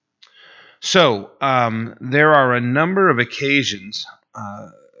So there are a number of occasions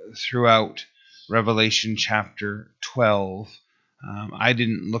throughout Revelation chapter 12. I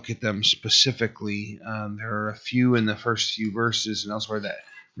didn't look at them specifically. There are a few in the first few verses and elsewhere that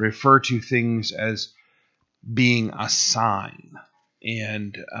refer to things as being a sign.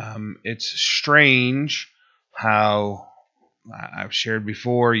 And it's strange how I've shared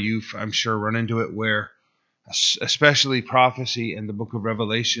before, you've, I'm sure, run into it where especially prophecy and the book of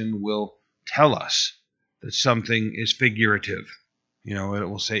Revelation will tell us that something is figurative. It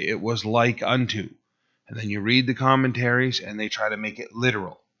will say it was like unto. And then you read the commentaries and they try to make it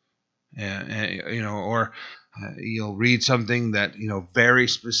literal. Or you'll read something that, very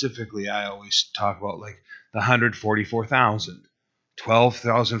specifically, I always talk about like the 144,000,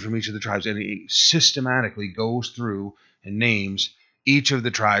 12,000 from each of the tribes. And he systematically goes through and names each of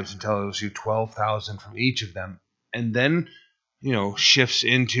the tribes and tells you 12,000 from each of them. And then, shifts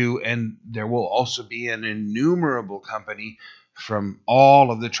into, and there will also be an innumerable company from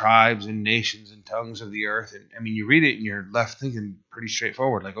all of the tribes and nations and tongues of the earth. And I mean, you read it and you're left thinking pretty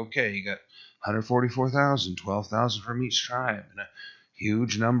straightforward, like, okay, you got 144,000, 12,000 from each tribe, and a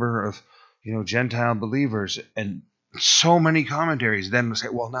huge number of, Gentile believers, and so many commentaries then say,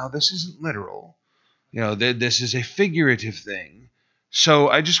 well, now this isn't literal. This is a figurative thing. So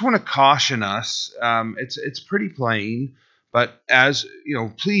I just want to caution us. It's pretty plain, but as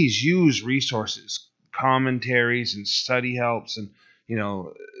please use resources, commentaries, and study helps, and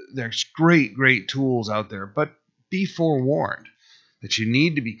there's great tools out there. But be forewarned that you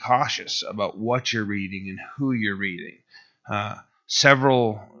need to be cautious about what you're reading and who you're reading.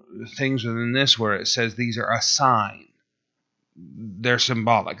 Several things within this where it says these are a sign. They're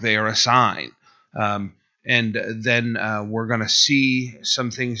symbolic. They are a sign. And then we're going to see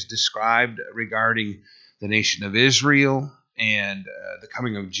some things described regarding the nation of Israel and the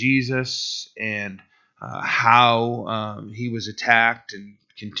coming of Jesus and how he was attacked and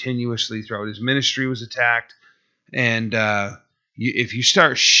continuously throughout his ministry was attacked. And if you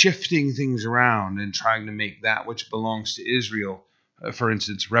start shifting things around and trying to make that which belongs to Israel, for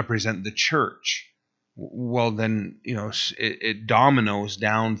instance, represent the church, well, then, it dominoes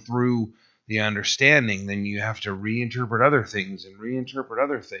down through the understanding. Then you have to reinterpret other things and reinterpret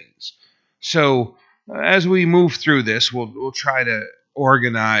other things. So as we move through this, we'll try to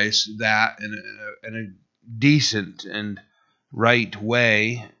organize that in a decent and right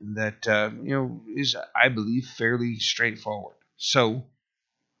way that is, I believe, fairly straightforward. So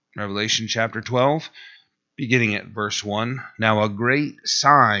Revelation chapter 12, beginning at verse 1. Now a great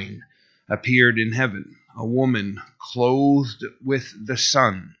sign appeared in heaven, a woman clothed with the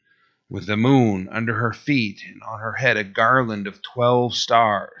sun, with the moon under her feet, and on her head a garland of 12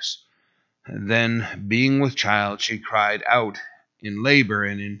 stars. And then, being with child, she cried out in labor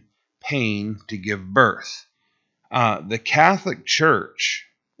and in pain to give birth. The Catholic Church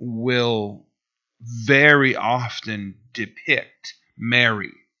will very often depict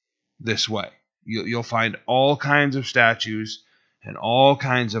Mary this way. You'll find all kinds of statues and all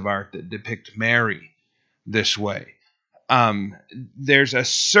kinds of art that depict Mary this way. There's a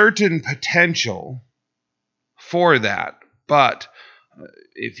certain potential for that, but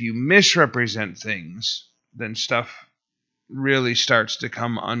if you misrepresent things, then stuff really starts to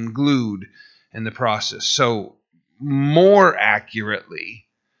come unglued in the process. So more accurately,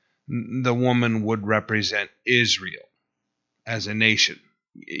 the woman would represent Israel as a nation.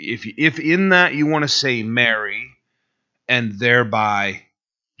 If in that you want to say Mary and thereby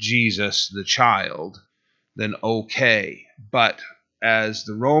Jesus the child, then okay. But as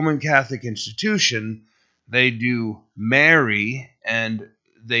the Roman Catholic institution, they do Mary and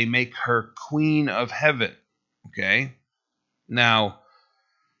they make her Queen of Heaven. Okay? Now,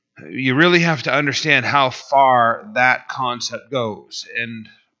 you really have to understand how far that concept goes. And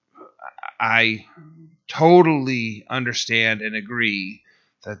I totally understand and agree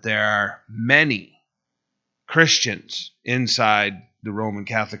that there are many Christians inside the Roman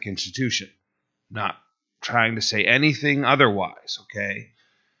Catholic institution. Not trying to say anything otherwise, okay?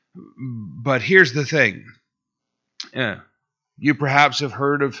 But here's the thing. You perhaps have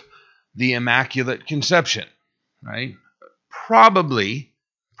heard of the Immaculate Conception, right? Probably,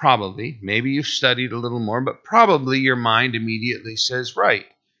 maybe you've studied a little more, but probably your mind immediately says, right,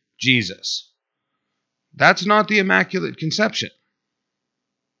 Jesus. That's not the Immaculate Conception.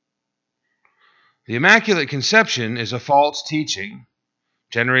 The Immaculate Conception is a false teaching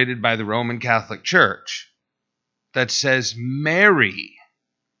generated by the Roman Catholic Church that says Mary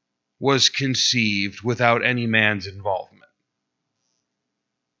was conceived without any man's involvement,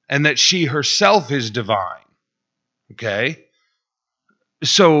 and that she herself is divine. Okay?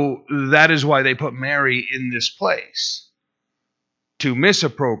 So that is why they put Mary in this place, to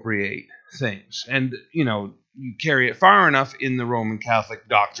misappropriate things. And, you carry it far enough in the Roman Catholic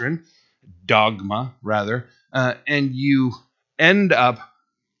doctrine, dogma rather, and you end up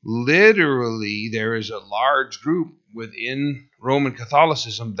literally, there is a large group within Roman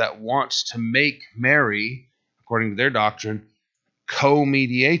Catholicism that wants to make Mary, according to their doctrine,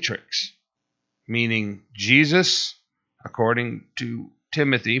 co-mediatrix, meaning Jesus, according to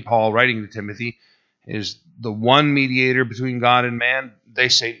Timothy, Paul writing to Timothy, is the one mediator between God and man. They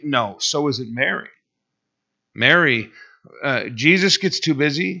say, no, so is it Mary. Mary, Jesus gets too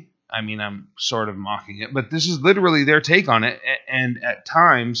busy. I mean, I'm sort of mocking it, but this is literally their take on it, and at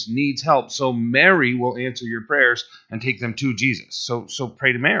times needs help. So Mary will answer your prayers and take them to Jesus. So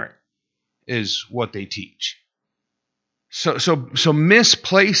pray to Mary is what they teach. So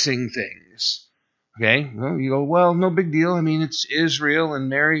misplacing things. Okay, well, you go, well, no big deal. I mean, it's Israel, and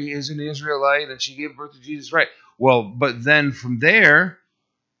Mary is an Israelite, and she gave birth to Jesus, right? Well, but then from there,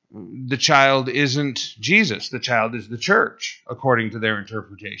 the child isn't Jesus. The child is the church, according to their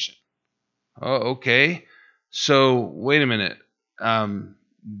interpretation. Oh, okay. So, wait a minute.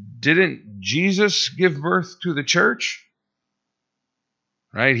 Didn't Jesus give birth to the church?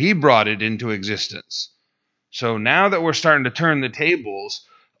 Right? He brought it into existence. So now that we're starting to turn the tables,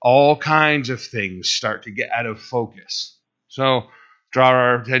 all kinds of things start to get out of focus. So, draw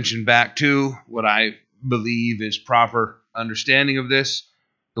our attention back to what I believe is proper understanding of this.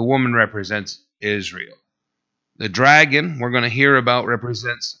 The woman represents Israel. The dragon, we're going to hear about,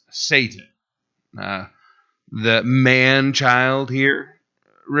 represents Satan. The man-child here,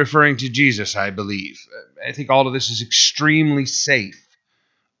 referring to Jesus, I believe. I think all of this is extremely safe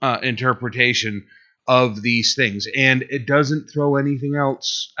interpretation of these things, and it doesn't throw anything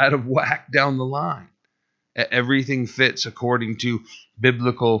else out of whack down the line. Everything fits according to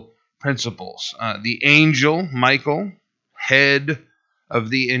biblical principles. The angel, Michael, head of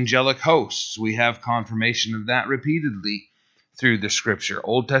the angelic hosts. We have confirmation of that repeatedly through the scripture,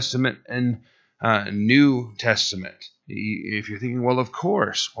 Old Testament and New Testament. If you're thinking, well, of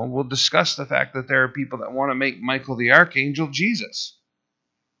course, well, we'll discuss the fact that there are people that want to make Michael the archangel Jesus.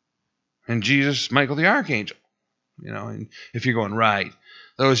 And Jesus, Michael the archangel. And if you're going, right,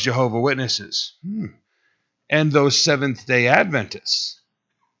 those Jehovah's Witnesses, and those Seventh-day Adventists,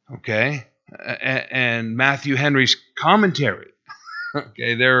 okay, and Matthew Henry's commentary,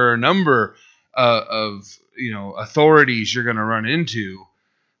 okay, there are a number of authorities you're going to run into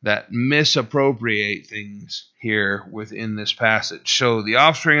that misappropriate things here within this passage. So the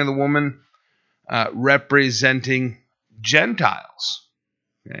offspring of the woman representing Gentiles.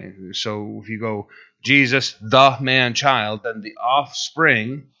 Okay, so if you go Jesus, the man-child, then the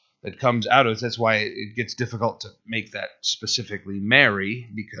offspring that comes out of it, that's why it gets difficult to make that specifically Mary,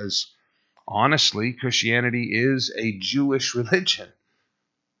 because honestly, Christianity is a Jewish religion.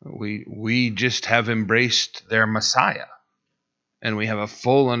 We just have embraced their Messiah, and we have a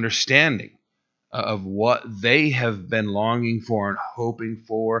full understanding of what they have been longing for and hoping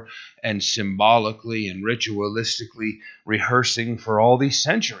for and symbolically and ritualistically rehearsing for all these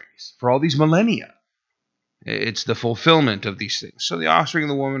centuries, for all these millennia. It's the fulfillment of these things. So the offspring of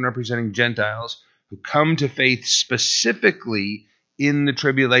the woman representing Gentiles who come to faith specifically in the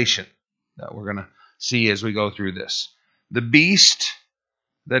tribulation that we're going to see as we go through this. The beast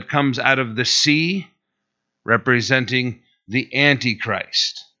that comes out of the sea representing the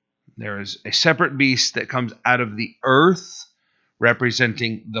Antichrist. There is a separate beast that comes out of the earth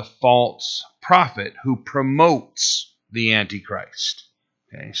representing the false prophet who promotes the Antichrist.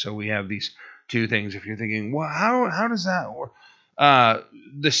 Okay, so we have these two things. If you're thinking, well, how does that work?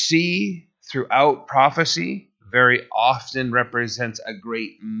 The sea throughout prophecy very often represents a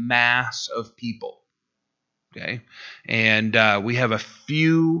great mass of people. Okay, and we have a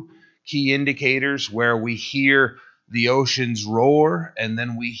few key indicators where we hear the oceans roar, and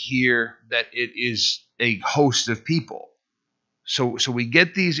then we hear that it is a host of people. So we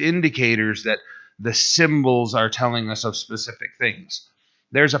get these indicators that the symbols are telling us of specific things.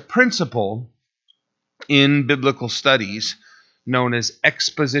 There's a principle in biblical studies known as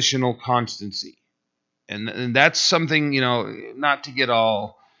expositional constancy. And that's something, not to get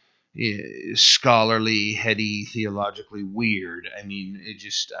all scholarly, heady, theologically weird. I mean,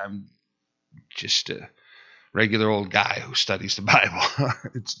 I'm just a regular old guy who studies the Bible.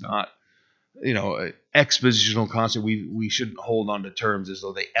 It's not, expositional concept. We shouldn't hold on to terms as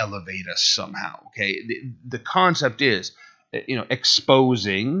though they elevate us somehow. Okay, the concept is,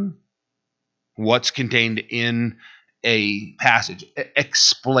 exposing what's contained in a passage,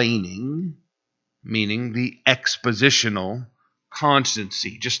 explaining, meaning the expositional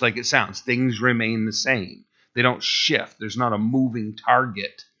constancy, just like it sounds. Things remain the same. They don't shift. There's not a moving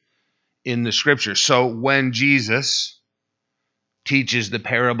target in the scripture. So when Jesus teaches the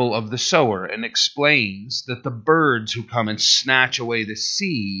parable of the sower and explains that the birds who come and snatch away the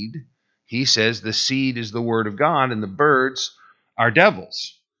seed, he says the seed is the word of God and the birds are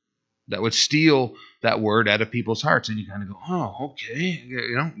devils that would steal that word out of people's hearts. And you kind of go, oh, okay,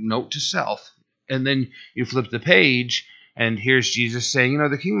 note to self. And then you flip the page and here's Jesus saying,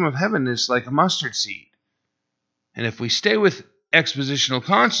 the kingdom of heaven is like a mustard seed. And if we stay with expositional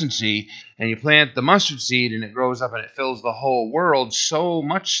constancy and you plant the mustard seed and it grows up and it fills the whole world, so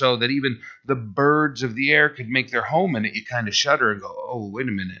much so that even the birds of the air could make their home in it, you kind of shudder and go, oh, wait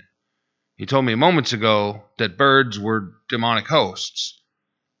a minute. You told me moments ago that birds were demonic hosts.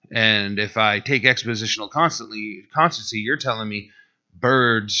 And if I take expositional constancy, you're telling me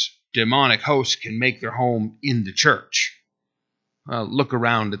birds, demonic hosts, can make their home in the church. Look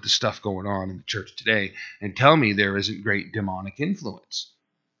around at the stuff going on in the church today and tell me there isn't great demonic influence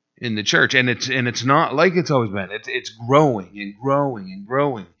in the church. And it's not like it's always been. It's growing and growing and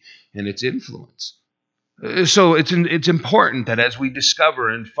growing in its influence. So it's important that as we discover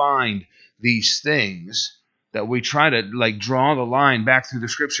and find these things, that we try to draw the line back through the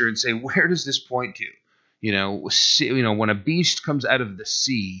scripture and say, where does this point to? When a beast comes out of the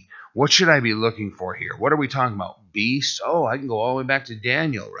sea, what should I be looking for here? What are we talking about? Beasts? Oh, I can go all the way back to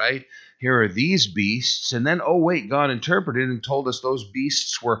Daniel, right? Here are these beasts. And then, God interpreted and told us those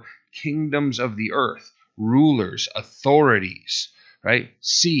beasts were kingdoms of the earth, rulers, authorities, right?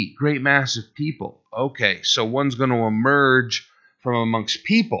 Sea, great mass of people. Okay, so one's going to emerge from amongst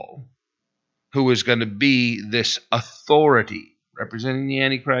people who is going to be this authority representing the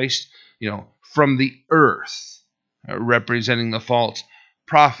Antichrist, from the earth, representing the false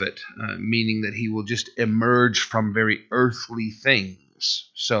prophet, meaning that he will just emerge from very earthly things.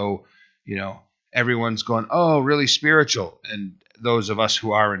 So, everyone's going, oh, really spiritual. And those of us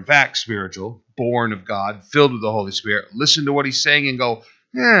who are in fact spiritual, born of God, filled with the Holy Spirit, listen to what he's saying and go,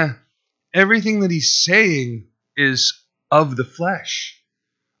 everything that he's saying is of the flesh,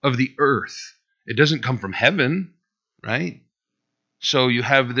 of the earth. It doesn't come from heaven, right? So you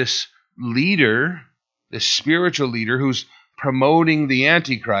have this leader, this spiritual leader who's promoting the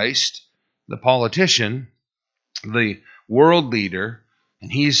Antichrist, the politician, the world leader,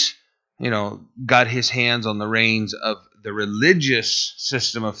 and he's, got his hands on the reins of the religious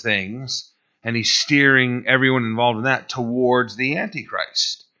system of things, and he's steering everyone involved in that towards the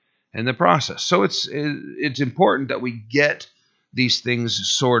Antichrist in the process. So it's important that we get these things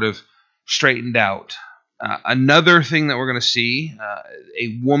sort of straightened out. Another thing that we're going to see,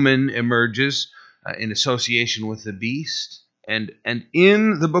 a woman emerges in association with the beast. And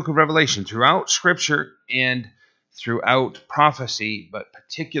in the book of Revelation, throughout Scripture and throughout prophecy, but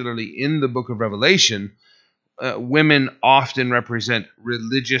particularly in the book of Revelation, women often represent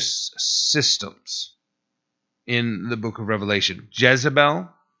religious systems in the book of Revelation. Jezebel,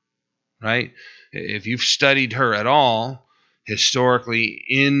 right? If you've studied her at all, historically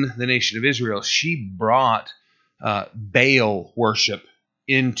in the nation of Israel, she brought Baal worship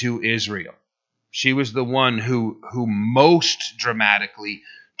into Israel. She was the one who most dramatically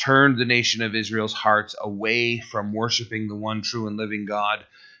turned the nation of Israel's hearts away from worshiping the one true and living God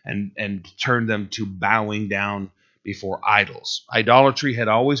and turned them to bowing down before idols. Idolatry had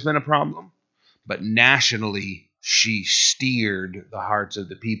always been a problem, but nationally she steered the hearts of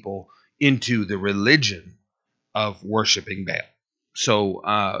the people into the religion of worshiping Baal.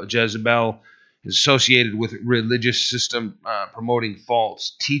 So Jezebel is associated with religious system promoting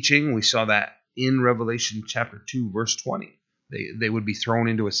false teaching. We saw that in Revelation chapter 2, verse 20. They would be thrown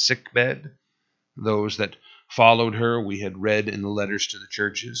into a sick bed. Those that followed her, we had read in the letters to the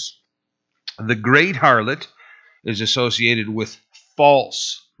churches. The great harlot is associated with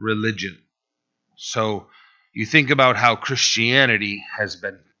false religion. So you think about how Christianity has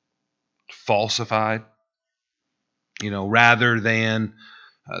been falsified, rather than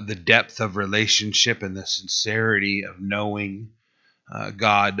the depth of relationship and the sincerity of knowing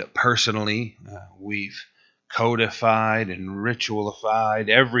God personally. We've codified and ritualified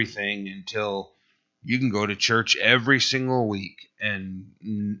everything until you can go to church every single week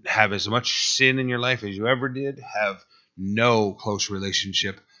and have as much sin in your life as you ever did, have no close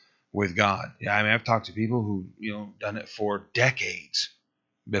relationship with God. Yeah, I've talked to people who, done it for decades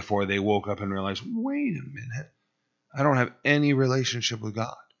before they woke up and realized, wait a minute, I don't have any relationship with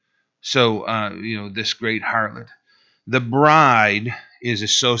God. So, this great harlot. The bride is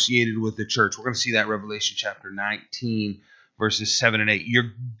associated with the church. We're going to see that in Revelation chapter 19, verses 7 and 8.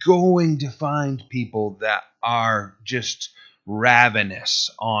 You're going to find people that are just ravenous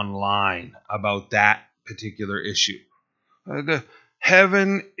online about that particular issue. The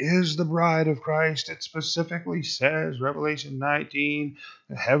heaven is the bride of Christ. It specifically says, Revelation 19,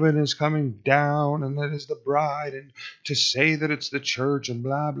 heaven is coming down, and that is the bride, and to say that it's the church, and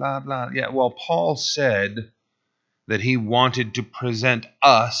blah, blah, blah. Yeah, well, Paul said that he wanted to present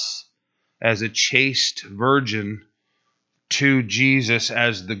us as a chaste virgin to Jesus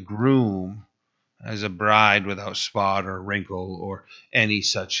as the groom, as a bride without spot or wrinkle or any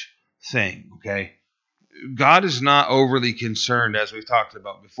such thing, okay? God is not overly concerned, as we've talked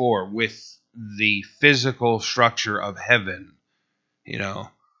about before, with the physical structure of heaven. You know,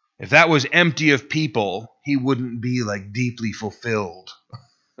 if that was empty of people, he wouldn't be like deeply fulfilled.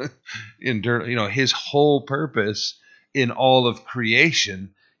 His whole purpose in all of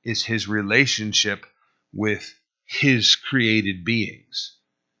creation is his relationship with his created beings,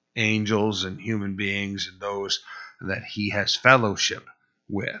 angels and human beings, and those that he has fellowship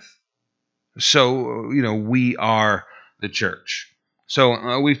with. So, we are the church.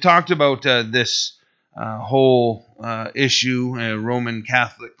 So we've talked about this whole issue, Roman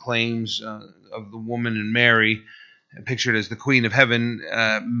Catholic claims of the woman and Mary, pictured as the Queen of Heaven.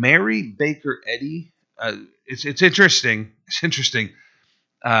 Mary Baker Eddy, it's interesting. It's interesting.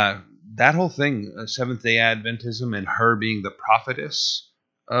 That whole thing, Seventh-day Adventism and her being the prophetess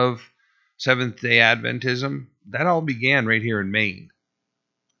of Seventh-day Adventism, that all began right here in Maine.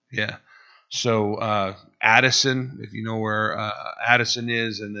 Yeah. So Addison, if you know where Addison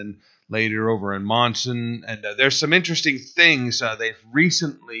is, and then later over in Monson. And there's some interesting things. They've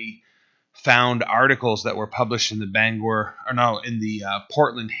recently found articles that were published in the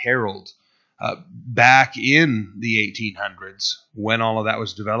Portland Herald back in the 1800s when all of that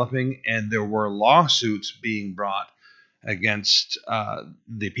was developing, and there were lawsuits being brought against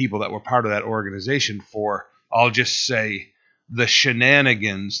the people that were part of that organization for, I'll just say, the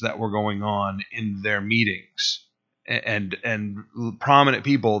shenanigans that were going on in their meetings, and prominent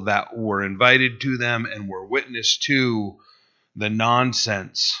people that were invited to them and were witness to the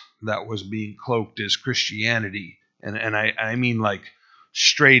nonsense that was being cloaked as Christianity. And I mean like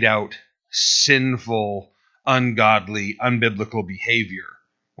straight out sinful, ungodly, unbiblical behavior.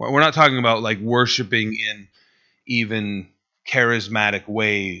 We're not talking about like worshiping in even charismatic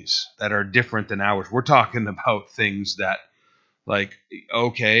ways that are different than ours. We're talking about things that, like,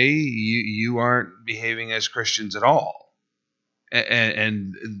 okay, you aren't behaving as Christians at all.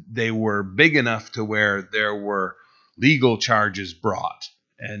 And they were big enough to where there were legal charges brought,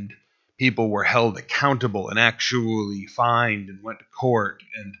 and people were held accountable and actually fined and went to court,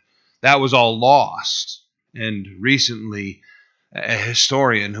 and that was all lost. And recently, a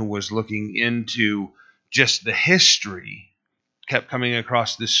historian who was looking into just the history kept coming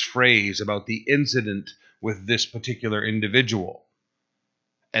across this phrase about the incident with this particular individual,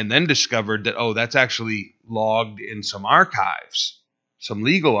 and then discovered that, that's actually logged in some archives, some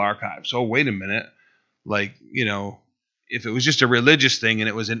legal archives. Oh, wait a minute. Like, if it was just a religious thing and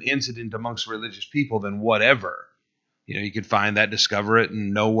it was an incident amongst religious people, then whatever. You could find that, discover it,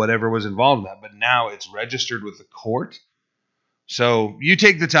 and know whatever was involved in that. But now it's registered with the court. So you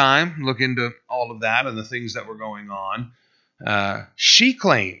take the time, look into all of that and the things that were going on. She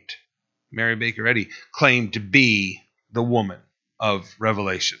claimed, Mary Baker Eddy claimed to be the woman of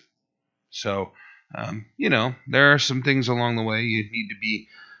Revelation. So, there are some things along the way you need to be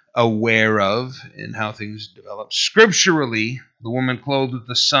aware of in how things develop. Scripturally, the woman clothed with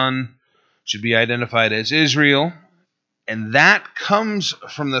the sun should be identified as Israel. And that comes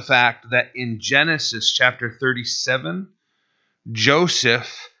from the fact that in Genesis chapter 37,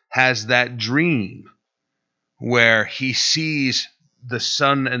 Joseph has that dream where he sees the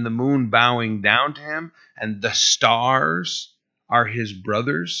sun and the moon bowing down to him, and the stars are his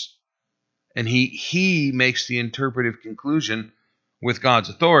brothers. And he makes the interpretive conclusion with God's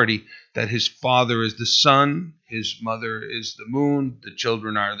authority that his father is the sun, his mother is the moon, the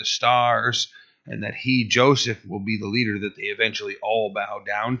children are the stars, and that he, Joseph, will be the leader that they eventually all bow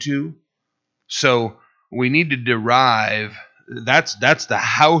down to. So we need to derive, that's the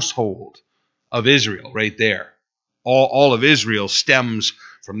household of Israel right there. All of Israel stems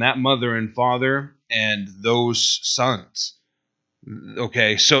from that mother and father and those sons.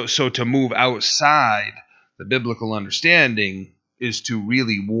 Okay, so to move outside the biblical understanding is to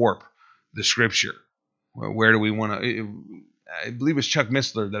really warp the scripture. Where do we want to? I believe it was Chuck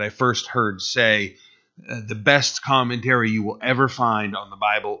Missler that I first heard say, the best commentary you will ever find on the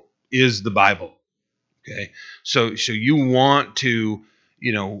Bible is the Bible. Okay, so you want to,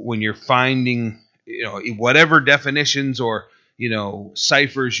 when you're finding, whatever definitions or,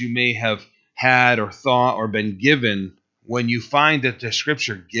 ciphers you may have had or thought or been given when you find that the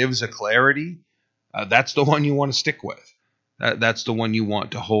scripture gives a clarity, that's the one you want to stick with. That's the one you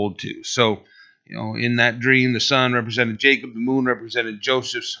want to hold to. So, in that dream, the sun represented Jacob, the moon represented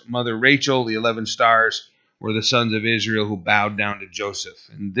Joseph's mother Rachel, the 11 stars were the sons of Israel who bowed down to Joseph.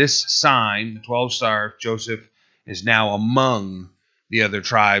 And this sign, the 12 stars, Joseph is now among the other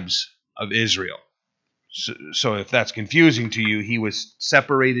tribes of Israel. So if that's confusing to you, he was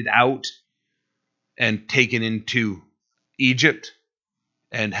separated out and taken into Egypt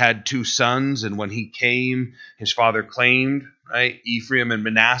and had 2 sons. And when he came, his father claimed, right, Ephraim and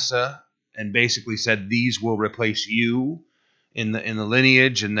Manasseh, and basically said, these will replace you in the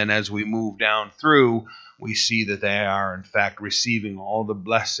lineage. And then as we move down through, we see that they are, in fact, receiving all the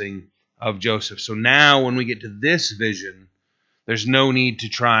blessing of Joseph. So now when we get to this vision, there's no need to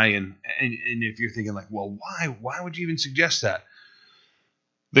try and if you're thinking like, well, why would you even suggest that?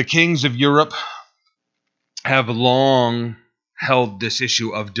 The kings of Europe have long held this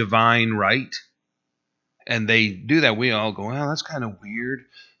issue of divine right, and they do that. We all go, well, that's kind of weird,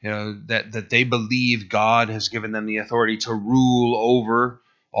 that they believe God has given them the authority to rule over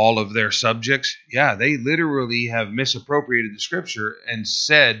all of their subjects. Yeah, they literally have misappropriated the scripture and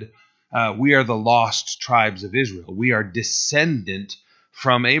said, we are the lost tribes of Israel. We are descendant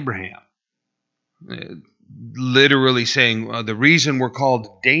from Abraham. Literally saying the reason we're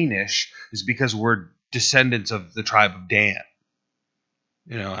called Danish is because we're descendants of the tribe of Dan.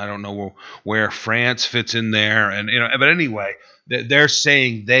 I don't know where France fits in there, but anyway, they're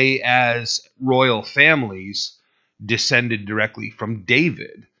saying they, as royal families, descended directly from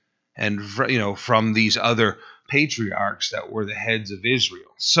David and from these other patriarchs that were the heads of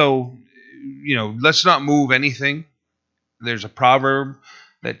Israel. So, let's not move anything. There's a proverb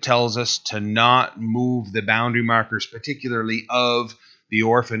that tells us to not move the boundary markers, particularly of the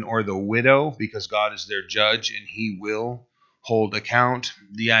orphan or the widow, because God is their judge and he will hold account.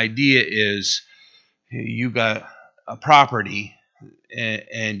 The idea is you got a property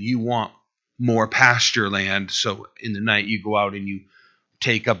and you want more pasture land. So in the night you go out and you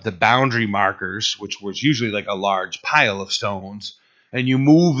take up the boundary markers, which was usually like a large pile of stones, and you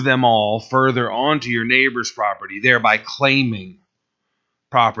move them all further onto your neighbor's property, thereby claiming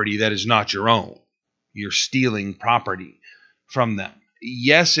property that is not your own. You're stealing property from them.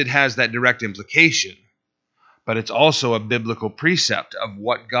 Yes, it has that direct implication, but it's also a biblical precept of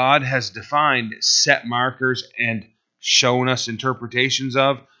what God has defined, set markers, and shown us interpretations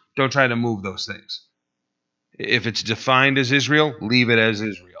of. Don't try to move those things. If it's defined as Israel, leave it as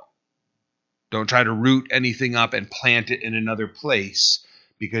Israel. Don't try to root anything up and plant it in another place,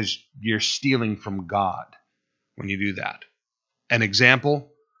 because you're stealing from God when you do that. An example,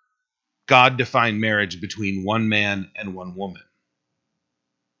 God defined marriage between one man and one woman.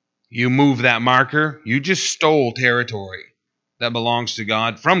 You move that marker, you just stole territory that belongs to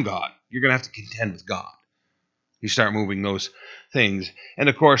God from God. You're going to have to contend with God. You start moving those things. And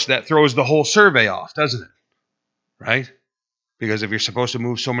of course, that throws the whole survey off, doesn't it? Right? Because if you're supposed to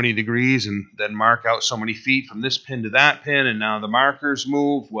move so many degrees and then mark out so many feet from this pin to that pin, and now the markers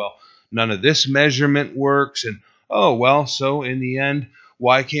move, well, none of this measurement works. And, so in the end,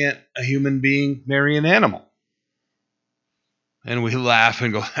 why can't a human being marry an animal? And we laugh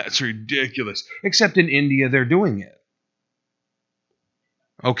and go, that's ridiculous. Except in India, they're doing it.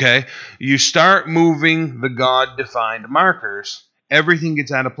 Okay? You start moving the God-defined markers, everything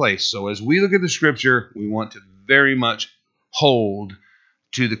gets out of place. So as we look at the scripture, we want to very much hold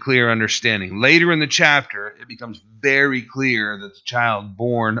to the clear understanding. Later in the chapter, it becomes very clear that the child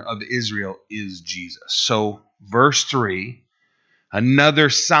born of Israel is Jesus. So, verse 3, another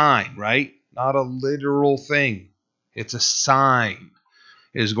sign, right? Not a literal thing. It's a sign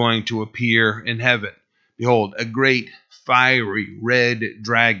is going to appear in heaven. Behold, a great fiery red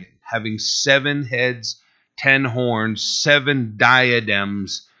dragon, having 7 heads, 10 horns, 7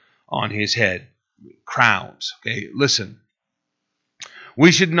 diadems on his head. Crowns. Okay, listen.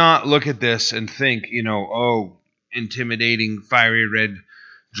 We should not look at this and think, intimidating fiery red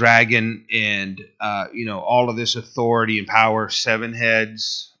dragon and, all of this authority and power, 7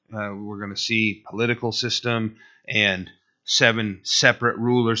 heads. We're going to see political system and 7 separate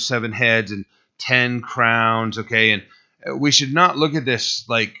rulers, 7 heads, and 10 crowns. Okay, and we should not look at this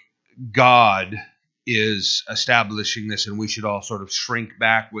like God is establishing this, and we should all sort of shrink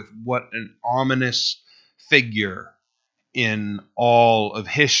back with what an ominous figure in all of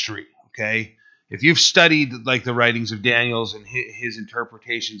history. Okay, if you've studied like the writings of Daniel's and his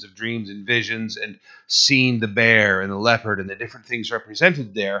interpretations of dreams and visions and seen the bear and the leopard and the different things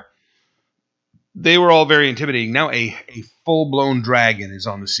represented there, they were all very intimidating. Now a full-blown dragon is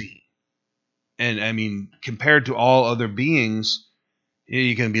on the scene. And I mean, compared to all other beings,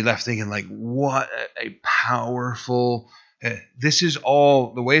 you can be left thinking, like, what a powerful. This is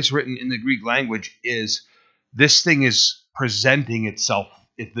all the way it's written in the Greek language is this thing is presenting itself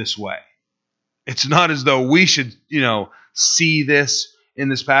this way. It's not as though we should, see this in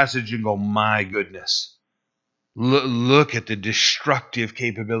this passage and go, my goodness. Look at the destructive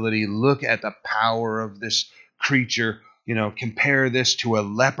capability. Look at the power of this creature. Compare this to a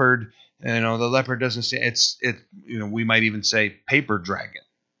leopard. The leopard doesn't say we might even say paper dragon.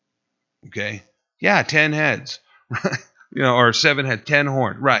 Okay. Yeah, 10 heads. Or 7 heads, 10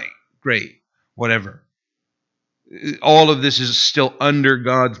 horns. Right. Great. Whatever. All of this is still under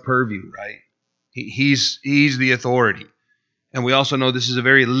God's purview, right? He's the authority. And we also know this is a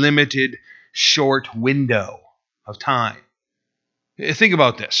very limited, short window of time. Think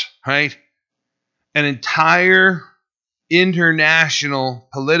about this, right? An entire international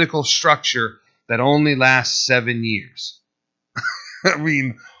political structure that only lasts 7 years. I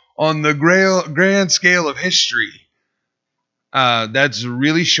mean, on the grand scale of history, that's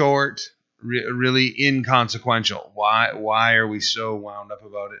really short, really inconsequential. Why are we so wound up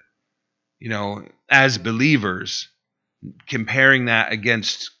about it? As believers, comparing that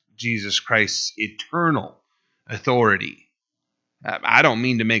against Jesus Christ's eternal authority. I don't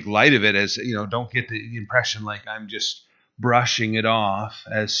mean to make light of it as, don't get the impression like I'm just brushing it off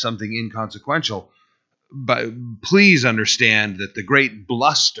as something inconsequential. But please understand that the great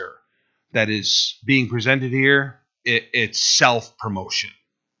bluster that is being presented here, it's self-promotion.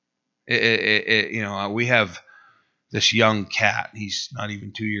 We have this young cat. He's not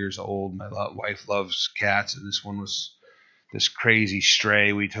even 2 years old. My wife loves cats, and this one was this crazy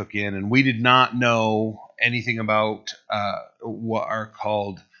stray we took in, and we did not know anything about what are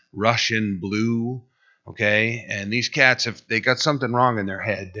called Russian blue. Okay, and these cats, if they got something wrong in their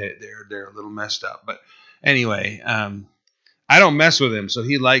head, they're a little messed up. But anyway, I don't mess with him, so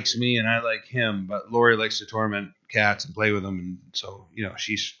he likes me and I like him. But Lori likes to torment cats and play with them, and so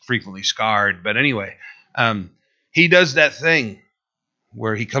she's frequently scarred. But anyway, he does that thing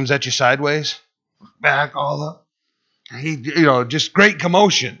where he comes at you sideways, back all up. He, just great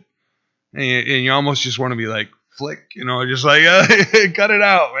commotion, and you almost just want to be like, flick, just like cut it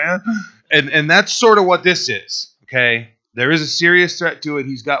out, man. And that's sort of what this is. Okay, there is a serious threat to it.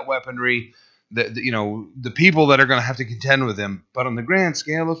 He's got weaponry. The people that are going to have to contend with him. But on the grand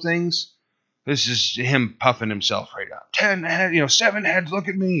scale of things, this is him puffing himself right up. 10 heads, 7 heads. Look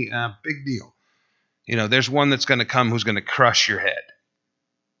at me, big deal. There's one that's going to come who's going to crush your head,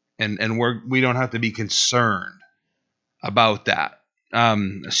 and we don't have to be concerned about that.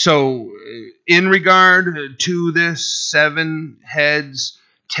 So in regard to this 7 heads,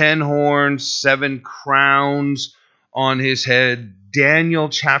 10 horns, 7 crowns on his head, Daniel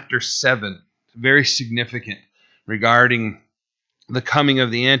chapter 7, very significant regarding the coming of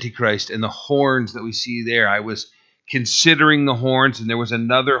the Antichrist and the horns that we see there. I was considering the horns, and there was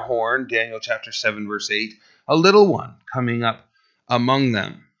another horn, Daniel chapter 7, verse 8, a little one coming up among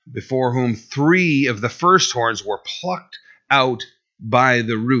them, before whom 3 of the first horns were plucked out by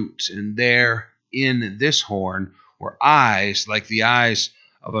the roots. And there in this horn were eyes like the eyes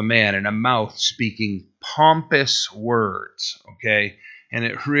of a man, and a mouth speaking pompous words. Okay? And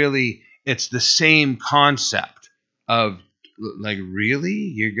it's the same concept of, like, really?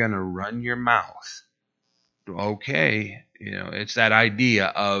 You're going to run your mouth? Okay. It's that idea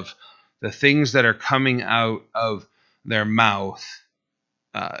of the things that are coming out of their mouth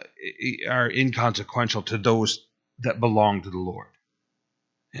are inconsequential to those that belong to the Lord.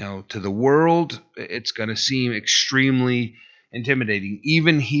 To the world, it's going to seem extremely intimidating.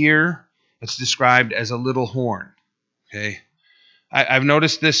 Even here, it's described as a little horn. Okay, I've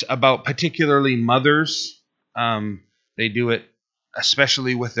noticed this about particularly mothers. They do it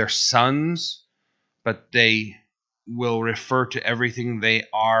especially with their sons, but they will refer to everything they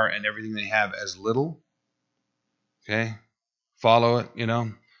are and everything they have as little. Okay, follow it,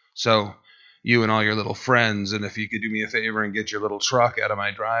 So you and all your little friends, and if you could do me a favor and get your little truck out of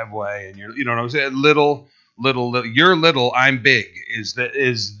my driveway, and you know what I'm saying, little, you're little, I'm big, is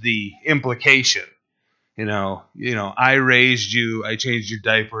the implication. I raised you, I changed your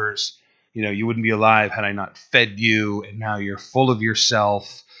diapers. You wouldn't be alive had I not fed you, and now you're full of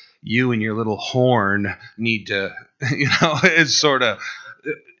yourself. You and your little horn need to, it's sort of.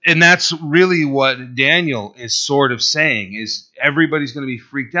 And that's really what Daniel is sort of saying, is everybody's going to be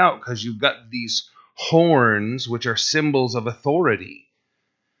freaked out because you've got these horns, which are symbols of authority.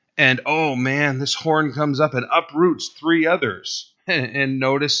 And, oh man, this horn comes up and uproots 3 others. And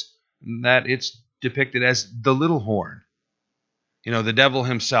notice that it's depicted as the little horn. The devil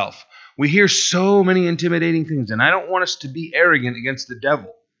himself. We hear so many intimidating things, and I don't want us to be arrogant against the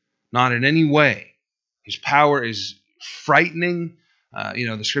devil. Not in any way. His power is frightening.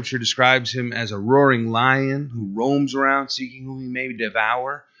 The scripture describes him as a roaring lion who roams around seeking whom he may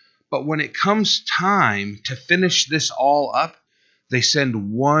devour. But when it comes time to finish this all up, they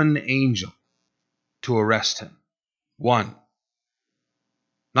send one angel to arrest him. One.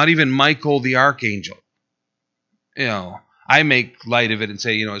 Not even Michael the archangel. I make light of it and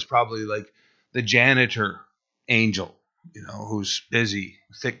say, it's probably like the janitor angel, who's busy,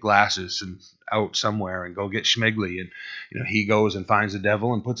 thick glasses, and out somewhere and go get Schmigley. And, he goes and finds the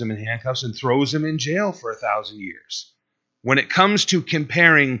devil and puts him in handcuffs and throws him in jail for 1,000 years. When it comes to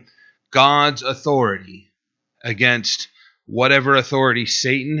comparing God's authority against whatever authority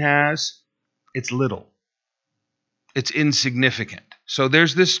Satan has, it's little. It's insignificant. So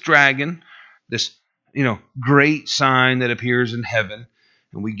there's this dragon, this, great sign that appears in heaven.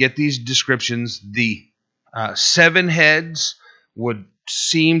 And we get these descriptions. The 7 heads would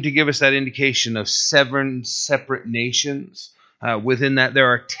seem to give us that indication of 7 separate nations. Within that, there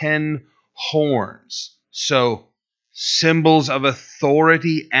are 10 horns. So symbols of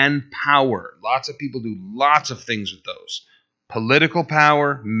authority and power. Lots of people do lots of things with those. Political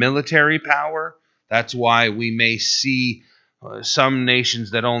power, military power. That's why we may see some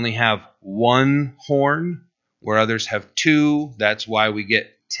nations that only have 1 horn, where others have 2. That's why we get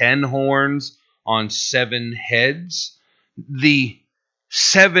 10 horns on 7 heads. The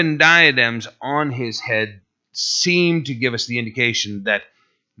 7 diadems on his head seem to give us the indication that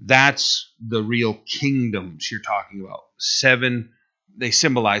that's the real kingdoms you're talking about. 7, they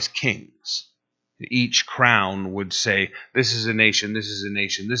symbolize kings. Each crown would say, this is a nation, this is a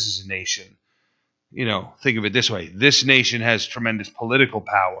nation, this is a nation. Think of it this way. This nation has tremendous political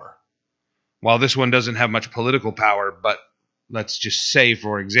power, while this one doesn't have much political power, but let's just say,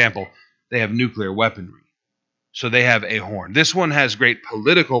 for example, they have nuclear weaponry. So they have a horn. This one has great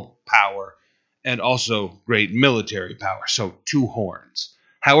political power and also great military power. So 2 horns.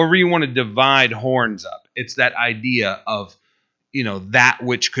 However you want to divide horns up, it's that idea of, that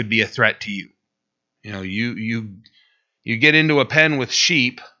which could be a threat to you. You get into a pen with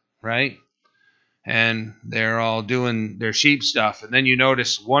sheep, right? And they're all doing their sheep stuff. And then you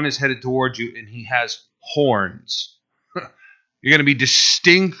notice one is headed towards you and he has horns. You're going to be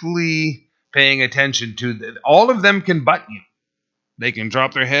distinctly paying attention to that. All of them can butt you. They can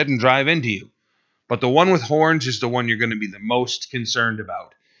drop their head and drive into you. But the one with horns is the one you're going to be the most concerned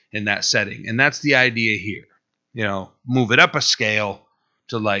about in that setting. And that's the idea here. Move it up a scale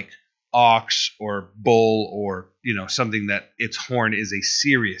to like ox or bull or, something that its horn is a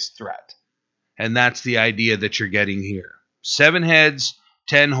serious threat. And that's the idea that you're getting here. 7 heads,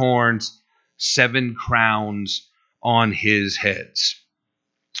 10 horns, 7 crowns on his heads.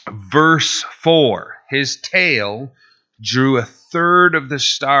 Verse 4, his tail drew 1/3 of the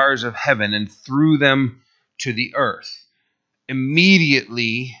stars of heaven and threw them to the earth.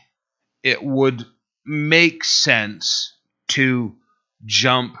 Immediately, it would make sense to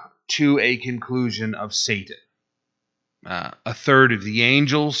jump to a conclusion of Satan. 1/3 of the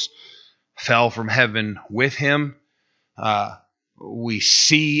angels fell from heaven with him. We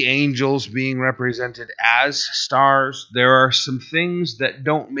see angels being represented as stars. There are some things that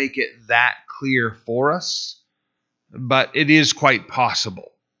don't make it that clear for us, but it is quite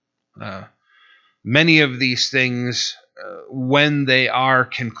possible. Many of these things, when they are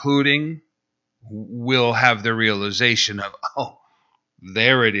concluding, will have the realization of,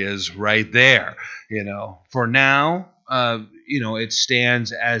 there it is right there. For now, it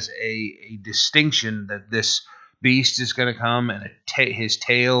stands as a distinction that this beast is going to come and his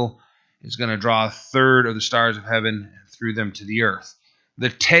tail is going to draw 1/3 of the stars of heaven and threw them to the earth. The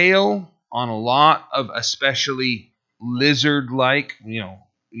tail on a lot of especially lizard-like,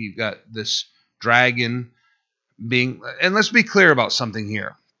 you've got this dragon being, and let's be clear about something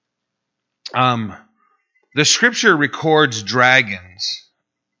here. The scripture records dragons,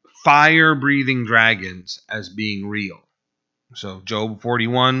 fire-breathing dragons, as being real. So Job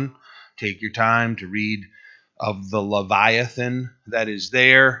 41, take your time to read of the Leviathan that is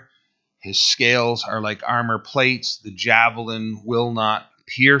there. His scales are like armor plates. The javelin will not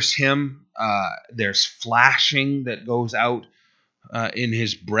pierce him. There's flashing that goes out in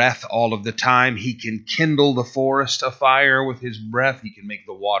his breath all of the time. He can kindle the forest afire with his breath. He can make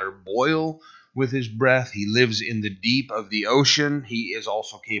the water boil with his breath. He lives in the deep of the ocean. He is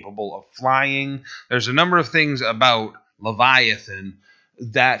also capable of flying. There's a number of things about Leviathan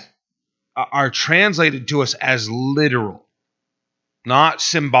that are translated to us as literal, not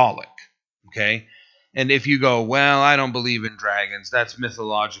symbolic. Okay? And if you go, well, I don't believe in dragons, that's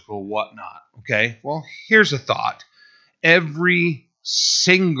mythological, whatnot. Okay, well, here's a thought. Every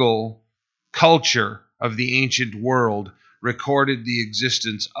single culture of the ancient world recorded the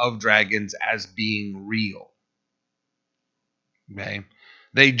existence of dragons as being real. Okay?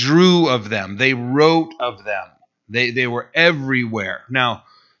 They drew of them. They wrote of them. They were everywhere. Now,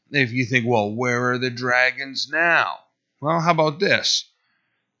 if you think, well, where are the dragons now? Well, how about this?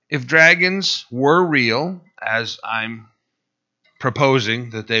 If dragons were real, as I'm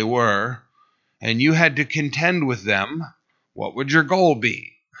proposing that they were, and you had to contend with them, what would your goal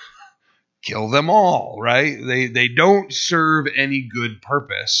be? Kill them all, right? They don't serve any good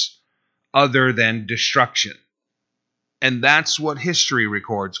purpose other than destruction. And that's what history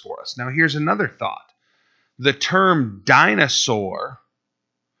records for us. Now, here's another thought. The term dinosaur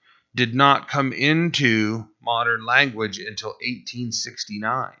did not come into modern language until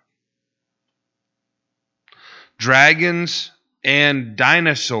 1869. Dragons and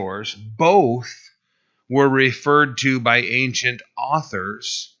dinosaurs both were referred to by ancient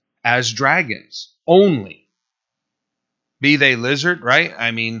authors as dragons only. Be they lizard, right? I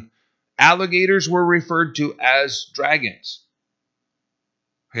mean, alligators were referred to as dragons.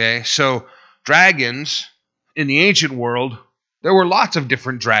 Okay, so dragons in the ancient world, there were lots of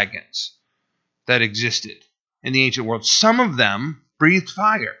different dragons that existed in the ancient world. Some of them breathed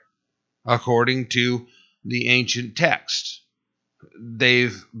fire, according to the ancient text.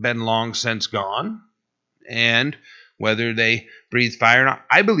 They've been long since gone, and whether they breathe fire or not,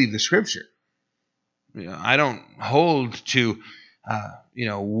 I believe the scripture. I don't hold to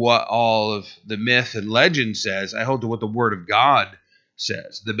what all of the myth and legend says. I hold to what the Word of God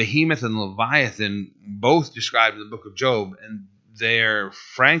says. The behemoth and Leviathan both described in the book of Job, and they're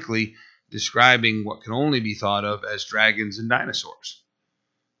frankly describing what can only be thought of as dragons and dinosaurs,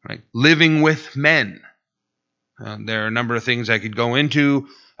 right? Living with men. There are a number of things I could go into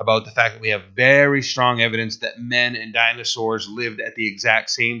about the fact that we have very strong evidence that men and dinosaurs lived at the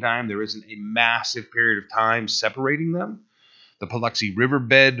exact same time. There isn't a massive period of time separating them. The Paluxy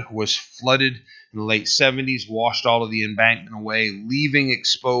Riverbed was flooded in the late 70s, washed all of the embankment away, leaving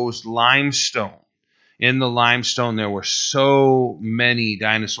exposed limestone. In the limestone, there were so many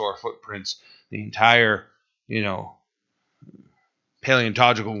dinosaur footprints. The entire,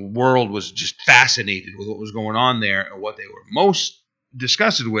 paleontological world was just fascinated with what was going on there. And what they were most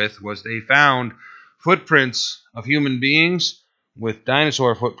disgusted with was they found footprints of human beings with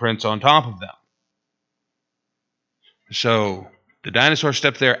dinosaur footprints on top of them. So the dinosaur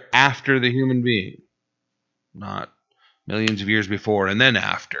stepped there after the human being, not millions of years before and then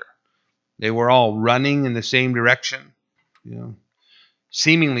after. They were all running in the same direction,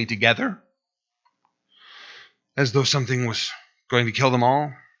 seemingly together, as though something was going to kill them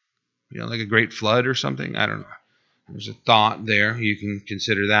all, like a great flood or something. I don't know. There's a thought there. You can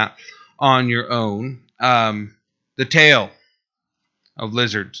consider that on your own. The tail of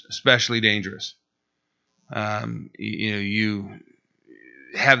lizards, especially dangerous. You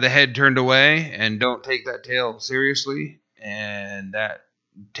have the head turned away and don't take that tail seriously, and that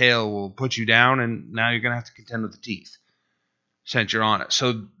tail will put you down, and now you're going to have to contend with the teeth since you're on it.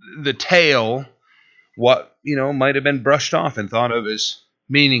 So the tail, what might have been brushed off and thought of as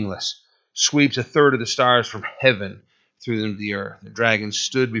meaningless, sweeps a third of the stars from heaven through them to the earth. The dragon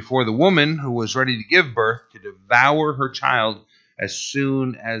stood before the woman who was ready to give birth to devour her child as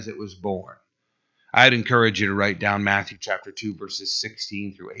soon as it was born. I'd encourage you to write down Matthew chapter 2, verses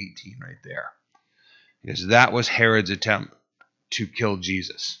 16 through 18 right there, because that was Herod's attempt to kill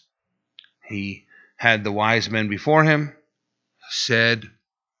Jesus. He had the wise men before him, said,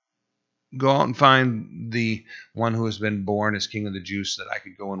 go out and find the one who has been born as King of the Jews so that I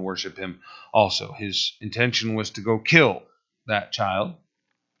could go and worship him also. His intention was to go kill that child.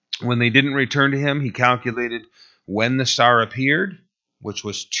 When they didn't return to him, he calculated when the star appeared, which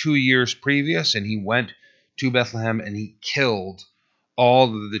was 2 years previous, and he went to Bethlehem and he killed all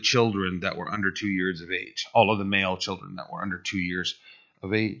of the children that were under 2 years of age, all of the male children that were under 2 years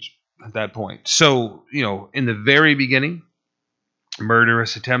of age at that point. So, in the very beginning,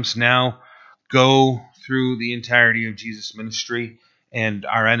 murderous attempts now go through the entirety of Jesus' ministry, and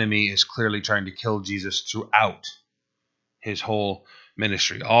our enemy is clearly trying to kill Jesus throughout his whole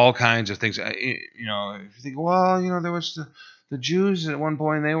ministry. All kinds of things. If you think, well, there was the Jews at one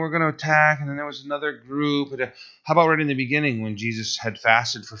point, they were going to attack, and then there was another group. How about right in the beginning when Jesus had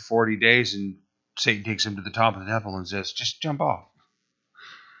fasted for 40 days and Satan takes him to the top of the temple and says, just jump off.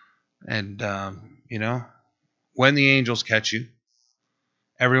 And, when the angels catch you,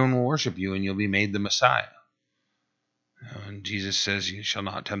 everyone will worship you and you'll be made the Messiah. And Jesus says, you shall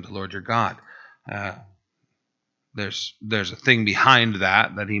not tempt the Lord your God. Uh, there's a thing behind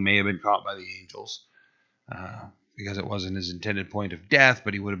that he may have been caught by the angels, because it wasn't his intended point of death,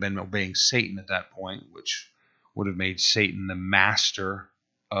 but he would have been obeying Satan at that point, which would have made Satan the master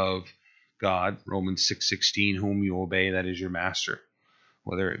of God. Romans 6:16, whom you obey, that is your master,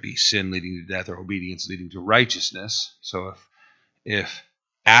 whether it be sin leading to death or obedience leading to righteousness. So if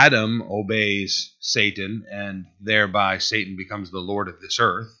Adam obeys Satan and thereby Satan becomes the Lord of this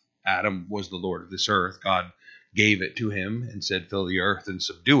earth, Adam was the Lord of this earth. God gave it to him and said, fill the earth and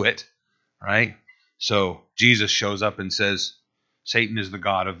subdue it, right? So Jesus shows up and says, Satan is the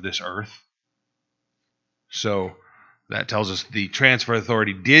God of this earth. So that tells us the transfer of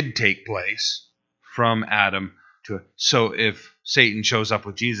authority did take place from Adam to. So if Satan shows up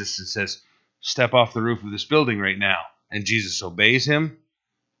with Jesus and says, step off the roof of this building right now, and Jesus obeys him,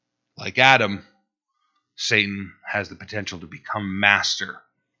 like Adam, Satan has the potential to become master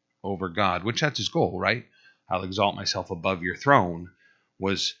over God, which that's his goal, right? I'll exalt myself above your throne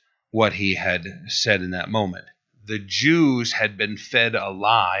was what he had said in that moment. The Jews had been fed a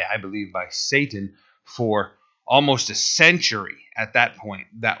lie, I believe, by Satan for almost a century at that point,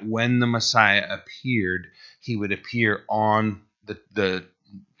 that when the Messiah appeared, he would appear on the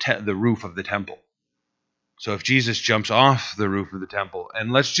roof of the temple. So if Jesus jumps off the roof of the temple,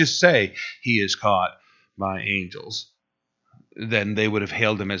 and let's just say he is caught by angels, then they would have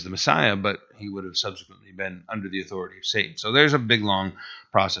hailed him as the Messiah, but he would have subsequently been under the authority of Satan. So there's a big, long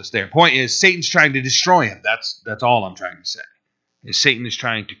process there. Point is, Satan's trying to destroy him. That's all I'm trying to say. Satan is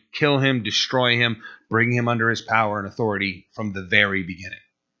trying to kill him, destroy him, bring him under his power and authority from the very beginning,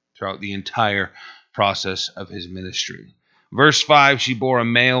 throughout the entire process of his ministry. Verse 5, she bore a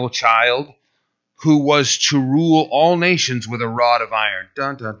male child who was to rule all nations with a rod of iron.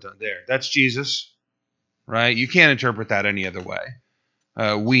 Dun, dun, dun. There. That's Jesus, right? You can't interpret that any other way.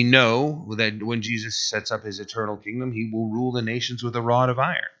 We know that when Jesus sets up his eternal kingdom, he will rule the nations with a rod of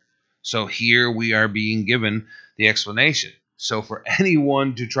iron. So here we are being given the explanation. So for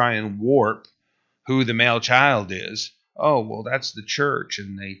anyone to try and warp who the male child is, oh, well, that's the church,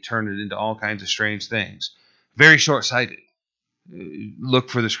 and they turn it into all kinds of strange things. Very short-sighted. Look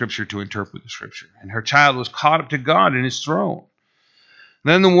for the scripture to interpret the scripture. And her child was caught up to God in his throne.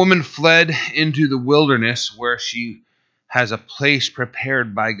 Then the woman fled into the wilderness, where she has a place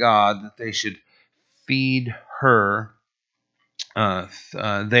prepared by God that they should feed her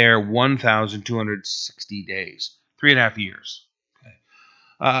there 1,260 days, 3.5 years.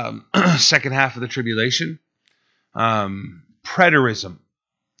 Okay. Second half of the tribulation, preterism.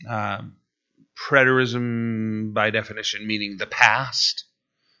 Preterism, by definition, meaning the past.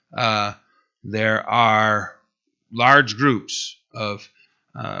 There are large groups of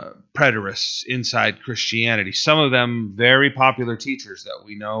preterists inside Christianity. Some of them very popular teachers that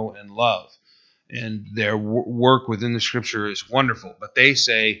we know and love. And their work within the scripture is wonderful. But they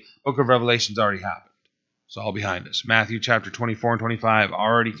say Book of Revelation's already happened. It's all behind us. Matthew chapter 24 and 25,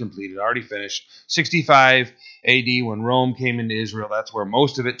 already completed, already finished. 65 AD, when Rome came into Israel, that's where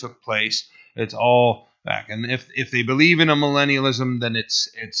most of it took place. It's all back. And if they believe in a millennialism, then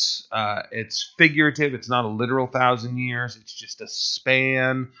it's figurative. It's not a literal 1,000 years. It's just a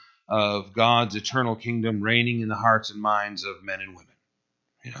span of God's eternal kingdom reigning in the hearts and minds of men and women.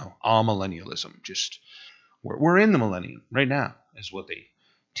 Amillennialism. Just we're in the millennium right now, is what they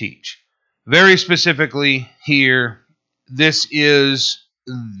teach. Very specifically here, this is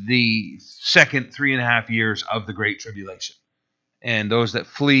the second 3.5 years of the Great Tribulation. And those that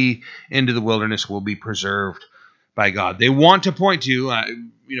flee into the wilderness will be preserved by God. They want to point to,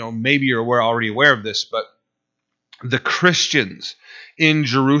 maybe you're already aware of this, but the Christians in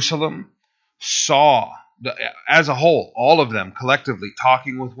Jerusalem saw, as a whole, all of them collectively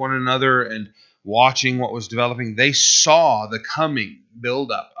talking with one another and watching what was developing, they saw the coming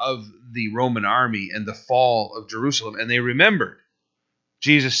buildup of the Roman army and the fall of Jerusalem, and they remembered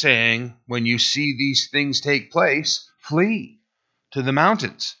Jesus saying, when you see these things take place, flee to the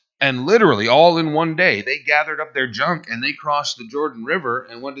mountains. And literally, all in one day, they gathered up their junk and they crossed the Jordan River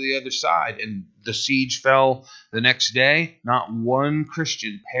and went to the other side. And the siege fell the next day. Not one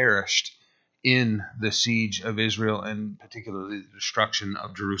Christian perished in the siege of Israel, and particularly the destruction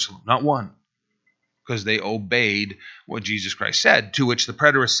of Jerusalem. Not one. Because they obeyed what Jesus Christ said, to which the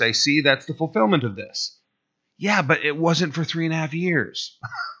preterists say, see, that's the fulfillment of this. Yeah, but it wasn't for 3.5 years.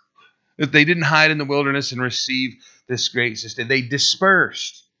 If they didn't hide in the wilderness and receive this great system, they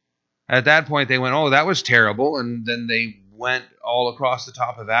dispersed. At that point, they went, oh, that was terrible. And then they went all across the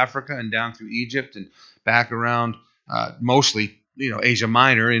top of Africa and down through Egypt and back around mostly, Asia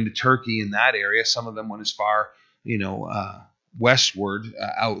Minor into Turkey in that area. Some of them went as far, westward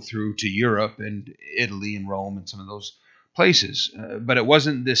out through to Europe and Italy and Rome and some of those places. But it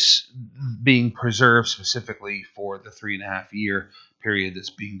wasn't this being preserved specifically for the 3.5-year period that's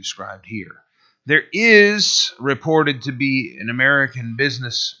being described here. There is reported to be an American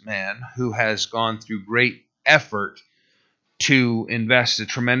businessman who has gone through great effort to invest a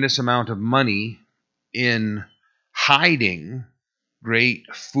tremendous amount of money in hiding great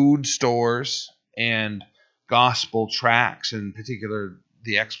food stores and gospel tracts, in particular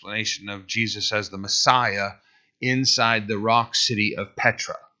the explanation of Jesus as the Messiah, inside the rock city of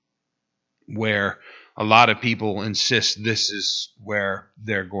Petra, where a lot of people insist this is where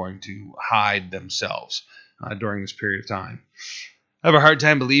they're going to hide themselves during this period of time. I have a hard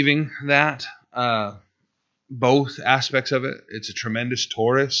time believing that. Both aspects of it. It's a tremendous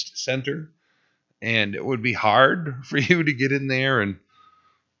tourist center, and it would be hard for you to get in there and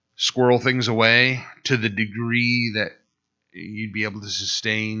squirrel things away to the degree that you'd be able to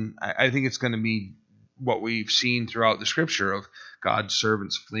sustain. I think it's going to be what we've seen throughout the scripture of God's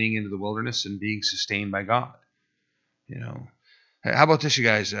servants fleeing into the wilderness and being sustained by God. How about this, you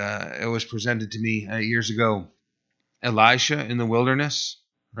guys? It was presented to me years ago. Elisha in the wilderness,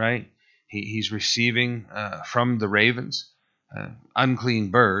 right? He's receiving from the ravens,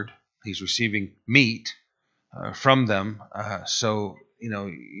 unclean bird. He's receiving meat from them. So,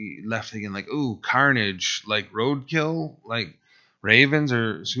 he left thinking like, ooh, carnage, like roadkill, like ravens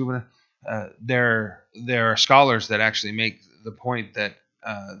or scuba. There are scholars that actually make the point that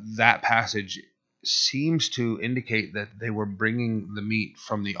that passage seems to indicate that they were bringing the meat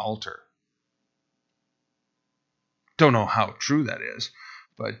from the altar. Don't know how true that is,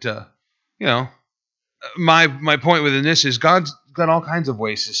 but my point within this is God's got all kinds of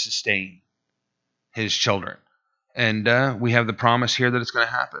ways to sustain his children. And we have the promise here that it's going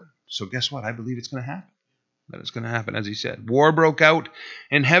to happen. So guess what? I believe it's going to happen. That it's going to happen, as he said. War broke out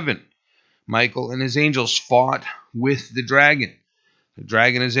in heaven. Michael and his angels fought with the dragon. The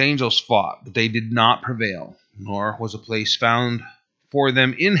dragon and his angels fought, but they did not prevail, nor was a place found for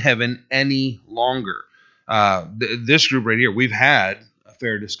them in heaven any longer. This group right here, we've had a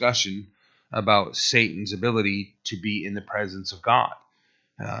fair discussion about Satan's ability to be in the presence of God.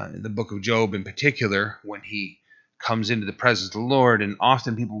 In the book of Job in particular, when he comes into the presence of the Lord, and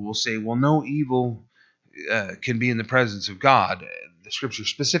often people will say, well, no evil can be in the presence of God. The scripture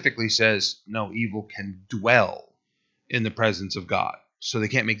specifically says no evil can dwell in the presence of God. So they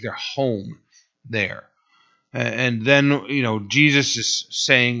can't make their home there. And then, Jesus is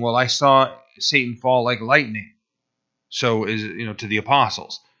saying, well, I saw Satan fall like lightning. So is, to the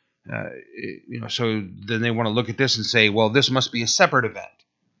apostles. So then they want to look at this and say, well, this must be a separate event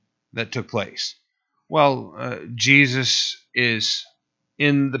that took place. Well, Jesus is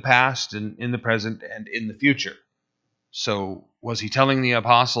in the past and in the present and in the future. So was he telling the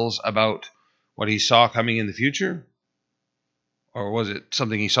apostles about what he saw coming in the future? Or was it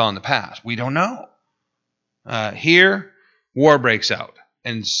something he saw in the past? We don't know. Here, war breaks out,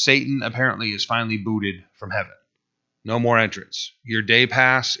 and Satan apparently is finally booted from heaven. No more entrance. Your day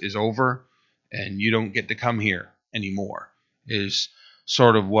pass is over, and you don't get to come here anymore, is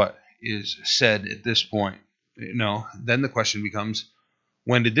sort of what is said at this point. Then the question becomes,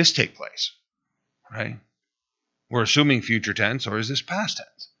 when did this take place? Right? We're assuming future tense, or is this past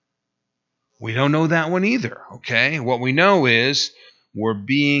tense? We don't know that one either, okay? What we know is we're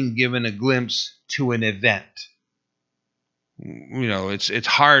being given a glimpse to an event. It's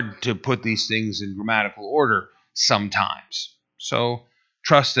hard to put these things in grammatical order sometimes. So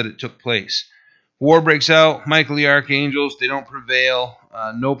trust that it took place. War breaks out. Michael the archangels, they don't prevail.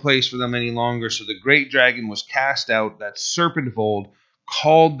 No place for them any longer. So the great dragon was cast out, that serpent of old,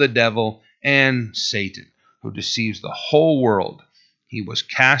 called the devil and Satan, who deceives the whole world. He was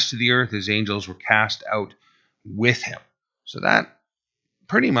cast to the earth. His angels were cast out with him. So that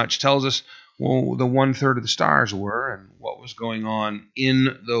pretty much tells us the 1/3 of the stars were and what was going on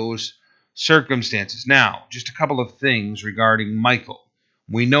in those circumstances. Now, just a couple of things regarding Michael.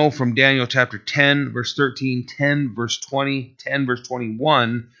 We know from Daniel chapter 10, verse 13, 10, verse 20, 10, verse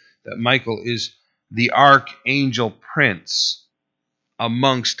 21, that Michael is the archangel prince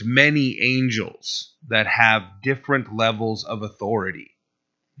amongst many angels that have different levels of authority.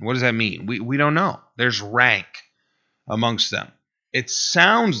 What does that mean? We don't know. There's rank amongst them. It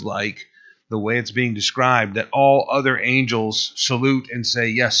sounds like the way it's being described that all other angels salute and say,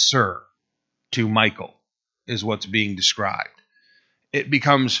 yes, sir, to Michael is what's being described. It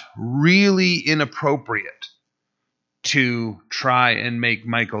becomes really inappropriate to try and make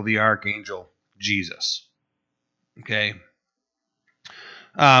Michael the archangel Jesus. Okay?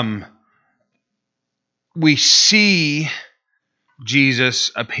 We see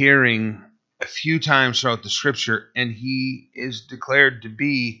Jesus appearing a few times throughout the scripture, and he is declared to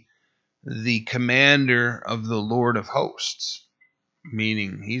be the commander of the Lord of hosts,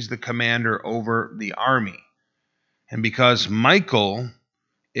 meaning he's the commander over the army. And because Michael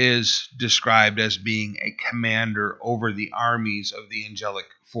is described as being a commander over the armies of the angelic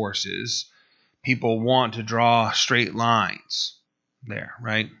forces, people want to draw straight lines there,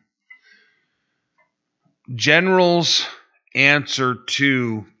 right? Generals answer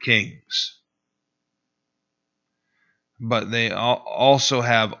to kings, but they also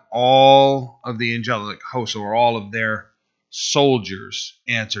have all of the angelic hosts, or all of their soldiers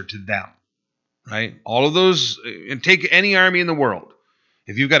answer to them, right? All of those, and take any army in the world.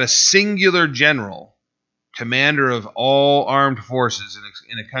 If you've got a singular general, commander of all armed forces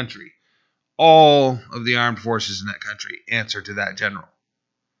in a country, all of the armed forces in that country answer to that general.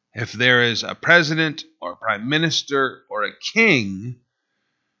 If there is a president or a prime minister or a king,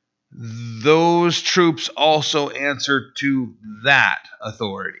 those troops also answer to that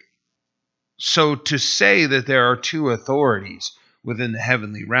authority. So to say that there are two authorities within the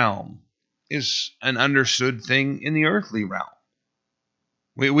heavenly realm is an understood thing in the earthly realm.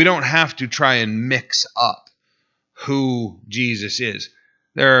 We don't have to try and mix up who Jesus is.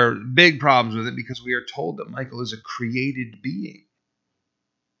 There are big problems with it because we are told that Michael is a created being,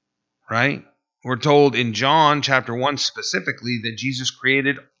 right? We're told in John chapter 1 specifically that Jesus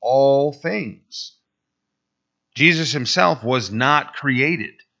created all things. Jesus himself was not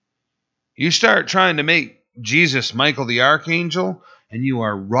created. You start trying to make Jesus Michael the archangel, and you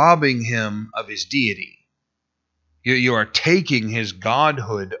are robbing him of his deity. You are taking his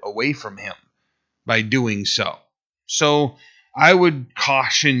godhood away from him by doing so. So I would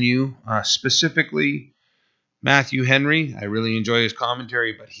caution you, specifically Matthew Henry. I really enjoy his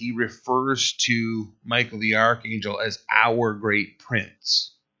commentary, but he refers to Michael the Archangel as our great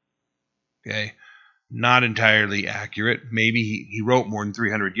prince. Okay, not entirely accurate. Maybe he wrote more than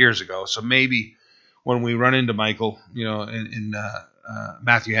 300 years ago, so maybe when we run into Michael, in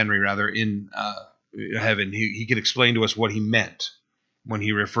Matthew Henry, rather, in heaven, he could explain to us what he meant when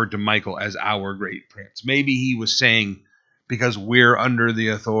he referred to Michael as our great prince. Maybe he was saying, because we're under the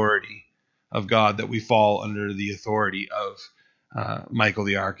authority of God, that we fall under the authority of Michael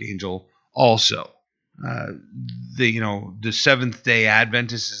the Archangel also. The Seventh-day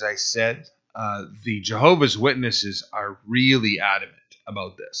Adventists, as I said, the Jehovah's Witnesses are really adamant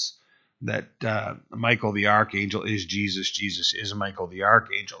about this, that Michael the Archangel is Jesus, Jesus is Michael the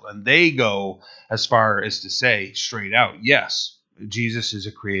Archangel. And they go as far as to say straight out, yes, Jesus is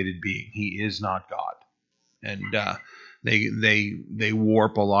a created being. He is not God. And they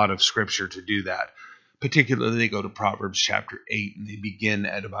warp a lot of scripture to do that. Particularly, they go to Proverbs chapter 8, and they begin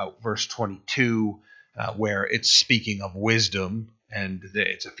at about verse 22, where it's speaking of wisdom, and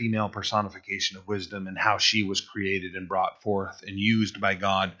it's a female personification of wisdom and how she was created and brought forth and used by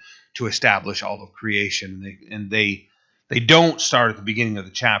God to establish all of creation. And they don't start at the beginning of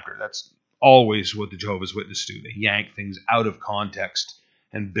the chapter. That's always what the Jehovah's Witnesses do. They yank things out of context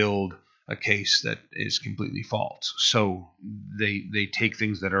and build a case that is completely false. So they take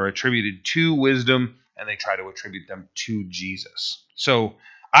things that are attributed to wisdom and they try to attribute them to Jesus. So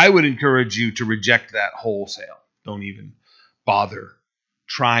I would encourage you to reject that wholesale. Don't even bother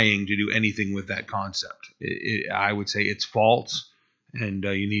trying to do anything with that concept. I would say it's false, and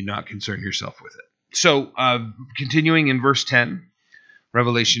you need not concern yourself with it. So continuing in verse 10,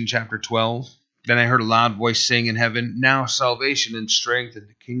 Revelation chapter 12, then I heard a loud voice saying in heaven, now salvation and strength and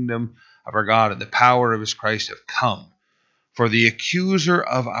the kingdom of our God and the power of his Christ have come. For the accuser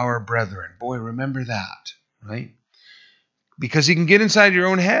of our brethren, boy, remember that, right? Because he can get inside your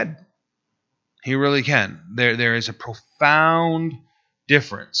own head. He really can. There is a profound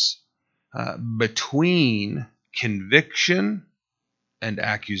difference between conviction and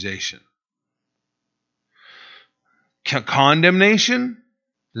accusation. Condemnation,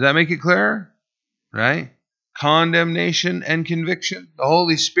 does that make it clearer? Right? Condemnation and conviction. The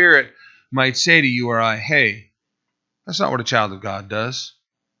Holy Spirit might say to you or I, hey, that's not what a child of God does.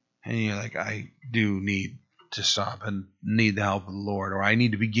 And you're like, I do need to stop and need the help of the Lord, or I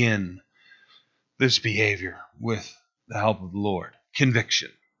need to begin this behavior with the help of the Lord. Conviction,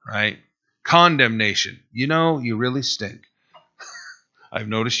 right? Condemnation. You really stink. I've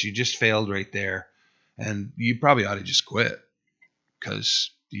noticed you just failed right there, and you probably ought to just quit because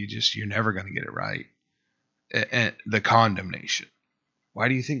you're never going to get it right. And the condemnation. Why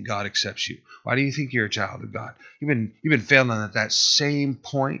do you think God accepts you? Why do you think you're a child of God? You've been failing at that same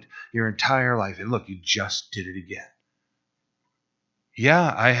point your entire life, and look, you just did it again.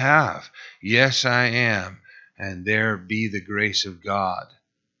 Yeah, I have. Yes, I am. and there be the grace of God,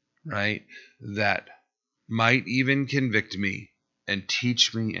 right, that might even convict me and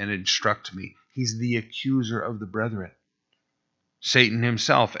teach me and instruct me. He's the accuser of the brethren, Satan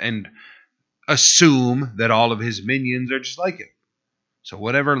himself, and assume that all of his minions are just like him. So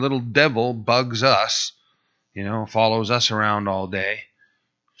whatever little devil bugs us, follows us around all day,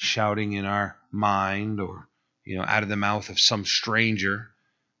 shouting in our mind or, out of the mouth of some stranger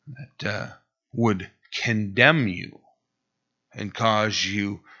that would condemn you and cause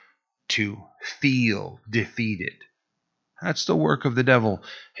you to feel defeated. That's the work of the devil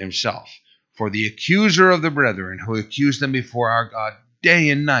himself. For the accuser of the brethren, who accused them before our God day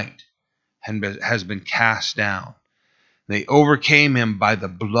and night, has been cast down. They overcame him by the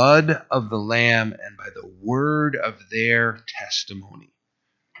blood of the Lamb and by the word of their testimony.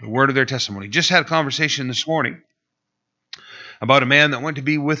 The word of their testimony. Just had a conversation this morning about a man that went to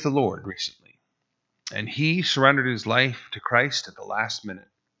be with the Lord recently. And he surrendered his life to Christ at the last minute.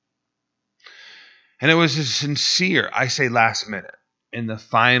 And it was a sincere, I say last minute, in the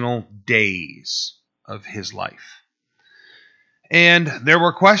final days of his life. And there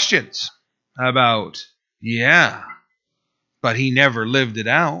were questions about, but he never lived it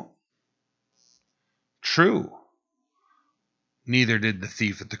out. True. Neither did the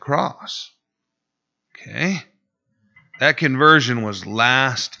thief at the cross. Okay? That conversion was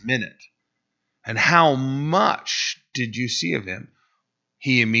last minute. And how much did you see of him?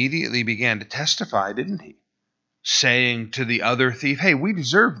 He immediately began to testify, didn't he? Saying to the other thief, hey, we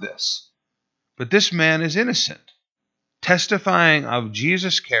deserve this, but this man is innocent. Testifying of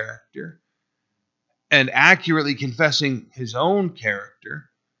Jesus' character and accurately confessing his own character.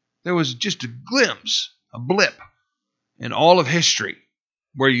 There was just a glimpse, a blip in all of history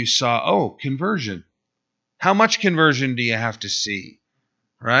where you saw, conversion. How much conversion do you have to see?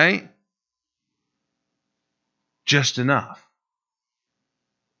 Right? Just enough.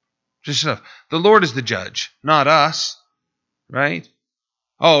 Just enough. The Lord is the judge, not us. Right?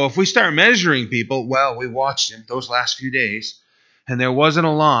 If we start measuring people, we watched him those last few days, and there wasn't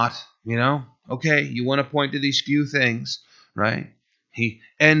a lot, Okay, you want to point to these few things, right? He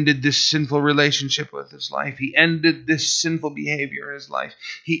ended this sinful relationship with his life. He ended this sinful behavior in his life.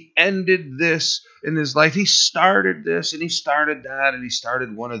 He ended this in his life. He started this, and he started that, and he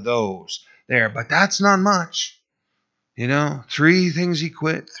started one of those there. But that's not much. 3 things he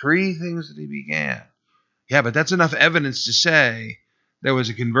quit, 3 things that he began. Yeah, but that's enough evidence to say there was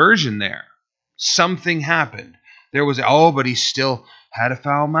a conversion there. Something happened. There was, but he still had a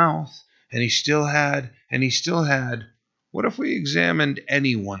foul mouth. And he still had. What if we examined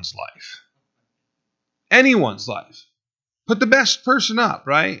anyone's life? Anyone's life. Put the best person up,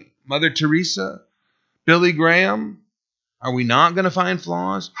 right? Mother Teresa, Billy Graham. Are we not going to find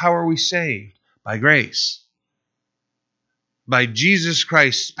flaws? How are we saved? By grace. By Jesus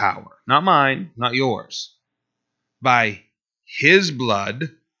Christ's power. Not mine, not yours. By his blood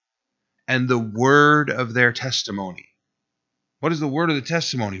and the word of their testimony. What is the word of the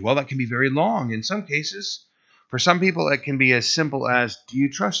testimony? Well, that can be very long in some cases. For some people, it can be as simple as, do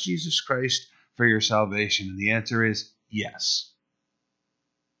you trust Jesus Christ for your salvation? And the answer is yes.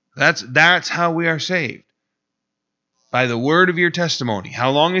 That's how we are saved. By the word of your testimony.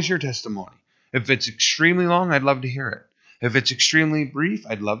 How long is your testimony? If it's extremely long, I'd love to hear it. If it's extremely brief,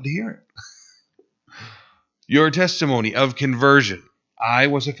 I'd love to hear it. Your testimony of conversion. I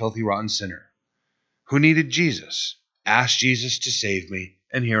was a filthy, rotten sinner who needed Jesus. Asked Jesus to save me,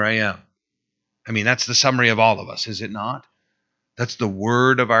 and here I am. I mean, that's the summary of all of us, is it not? That's the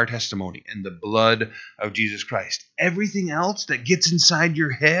word of our testimony and the blood of Jesus Christ. Everything else that gets inside your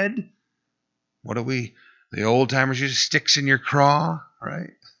head, what are we, the old timers use, sticks in your craw,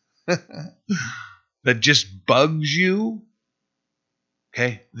 right? That just bugs you.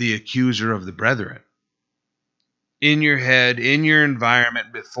 Okay, the accuser of the brethren. In your head, in your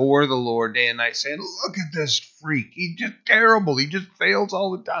environment, before the Lord day and night, saying, look at this freak. He's just terrible. He just fails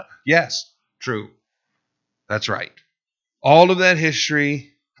all the time. Yes, true. That's right. All of that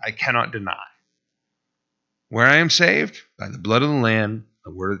history, I cannot deny. Where I am saved? By the blood of the Lamb, the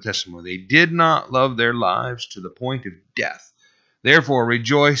word of the testimony. They did not love their lives to the point of death. Therefore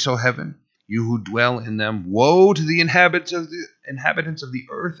rejoice, O heaven, you who dwell in them. Woe to the inhabitants of the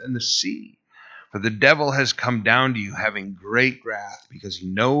earth and the sea. For the devil has come down to you having great wrath, because he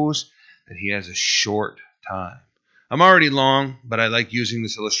knows that he has a short time. I'm already long, but I like using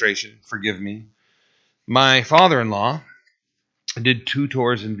this illustration. Forgive me. My father-in-law did 2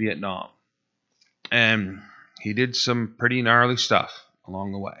 tours in Vietnam, and he did some pretty gnarly stuff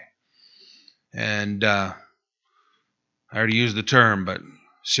along the way. And I already used the term, but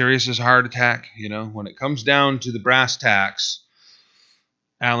serious as a heart attack. When it comes down to the brass tacks,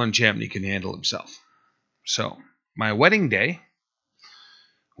 Alan Champney can handle himself. So, my wedding day,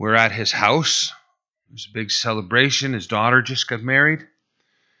 we're at his house. There's a big celebration. His daughter just got married.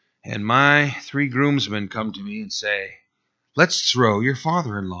 And my 3 groomsmen come to me and say, let's throw your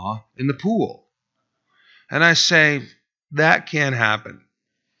father-in-law in the pool. And I say, that can't happen.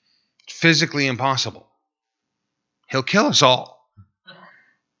 It's physically impossible. He'll kill us all.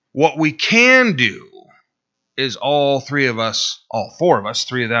 What we can do is all 4 of us,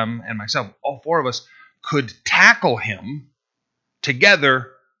 3 of them and myself, all 4 of us could tackle him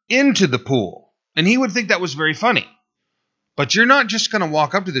together into the pool. And he would think that was very funny. But you're not just going to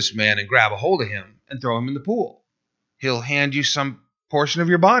walk up to this man and grab a hold of him and throw him in the pool. He'll hand you some portion of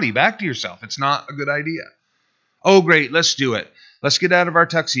your body back to yourself. It's not a good idea. Oh, great, let's do it. Let's get out of our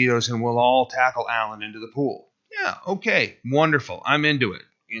tuxedos and we'll all tackle Alan into the pool. Yeah, okay, wonderful. I'm into it.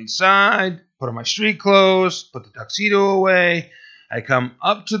 Inside, put on my street clothes, put the tuxedo away. I come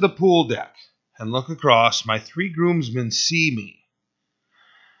up to the pool deck and look across. My 3 groomsmen see me.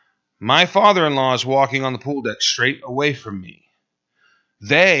 My father-in-law is walking on the pool deck straight away from me.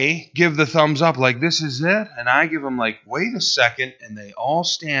 They give the thumbs up like this is it, and I give them like, wait a second, and they all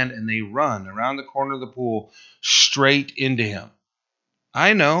stand and they run around the corner of the pool straight into him.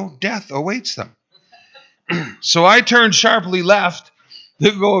 I know, death awaits them. So I turn sharply left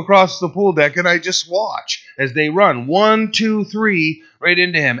to go across the pool deck, and I just watch as they run 1, 2, 3 right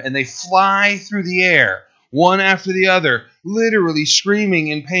into him, and they fly through the air, one after the other, literally screaming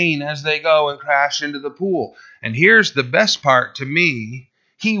in pain as they go and crash into the pool. And here's the best part to me.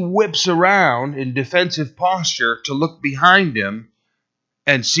 He whips around in defensive posture to look behind him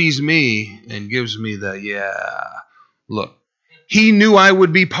and sees me and gives me the look. He knew I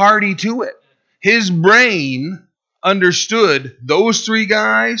would be party to it. His brain understood those 3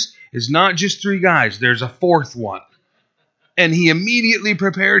 guys is not just 3 guys. There's a 4th one. And he immediately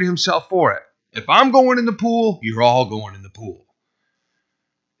prepared himself for it. If I'm going in the pool, you're all going in the pool.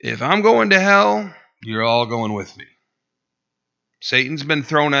 If I'm going to hell, you're all going with me. Satan's been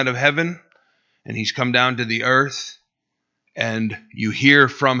thrown out of heaven, and he's come down to the earth, and you hear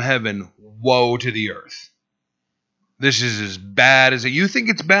from heaven, woe to the earth. This is as bad as it. You think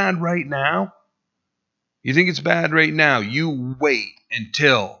it's bad right now? You think it's bad right now? You wait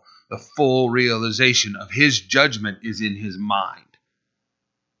until the full realization of his judgment is in his mind.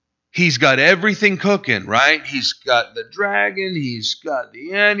 He's got everything cooking, right? He's got the dragon, he's got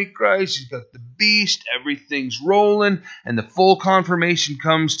the Antichrist, he's got the beast, everything's rolling, and the full confirmation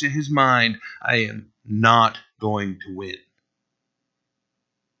comes to his mind, I am not going to win.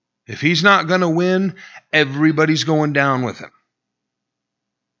 If he's not going to win, everybody's going down with him.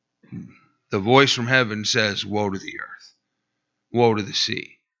 The voice from heaven says, woe to the earth, woe to the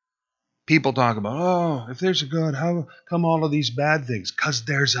sea. People talk about, if there's a God, how come all of these bad things? Because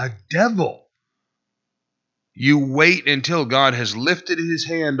there's a devil. You wait until God has lifted his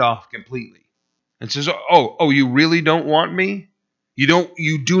hand off completely and says, you really don't want me? You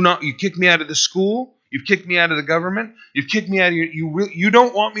kicked me out of the school? You've kicked me out of the government? You've kicked me out of you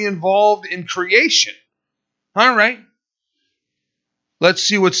don't want me involved in creation? All right. Let's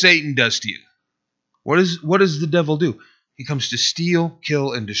see what Satan does to you. What does the devil do? He comes to steal,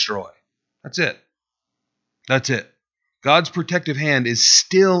 kill, and destroy. That's it. That's it. God's protective hand is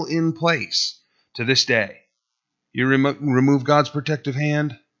still in place to this day. You remove God's protective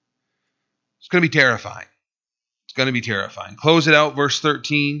hand, it's going to be terrifying. It's going to be terrifying. Close it out, verse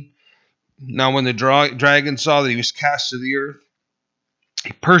 13. Now when the dragon saw that he was cast to the earth,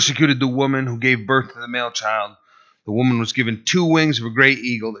 he persecuted the woman who gave birth to the male child. The woman was given 2 wings of a great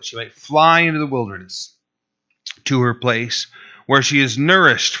eagle that she might fly into the wilderness to her place, where she is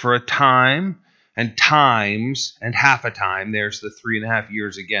nourished for a time and times and half a time. There's the 3.5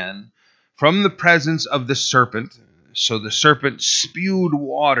 years again. From the presence of the serpent. So the serpent spewed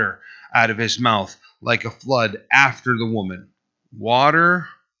water out of his mouth like a flood after the woman. Water,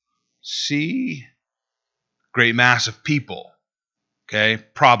 sea, great mass of people. Okay,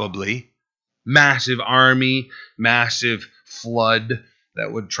 probably. Massive army, massive flood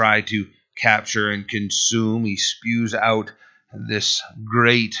that would try to capture and consume. He spews out this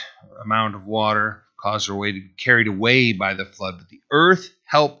great amount of water, caused her way to be carried away by the flood. But the earth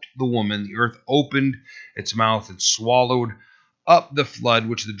helped the woman. The earth opened its mouth and swallowed up the flood,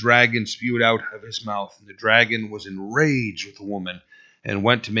 which the dragon spewed out of his mouth. And the dragon was enraged with the woman and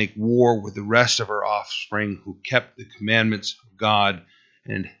went to make war with the rest of her offspring who kept the commandments of God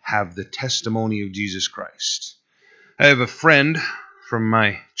and have the testimony of Jesus Christ. I have a friend from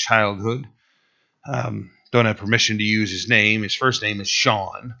my childhood. Don't have permission to use his name. His first name is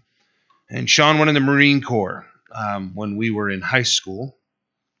Sean. And Sean went in the Marine Corps when we were in high school,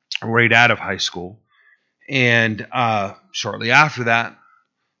 right out of high school. And shortly after that,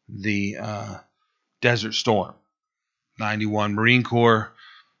 the Desert Storm, 91 Marine Corps,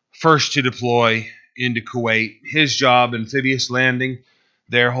 first to deploy into Kuwait. His job, amphibious landing,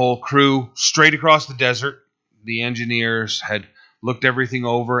 their whole crew straight across the desert. The engineers had looked everything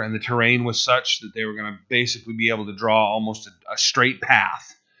over, and the terrain was such that they were going to basically be able to draw almost a straight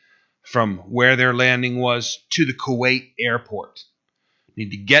path from where their landing was to the Kuwait airport.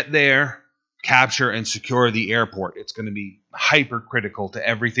 Need to get there, capture and secure the airport. It's going to be hypercritical to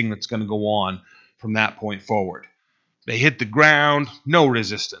everything that's going to go on from that point forward. They hit the ground, no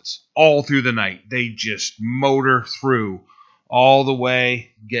resistance, all through the night. They just motor through all the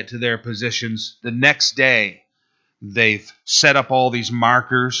way, get to their positions. The next day, they've set up all these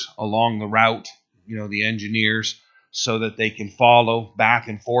markers along the route, the engineers, so that they can follow back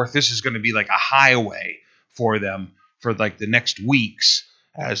and forth. This is going to be like a highway for them for like the next weeks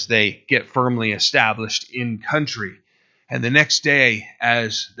as they get firmly established in country. And the next day,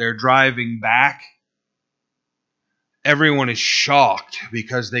 as they're driving back, everyone is shocked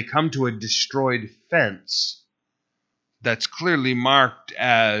because they come to a destroyed fence that's clearly marked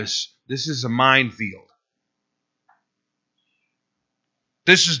as this is a minefield.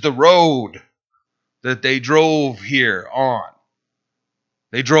 This is the road that they drove here on.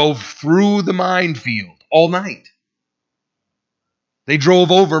 They drove through the minefield all night. They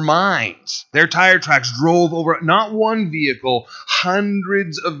drove over mines. Their tire tracks drove over not one vehicle,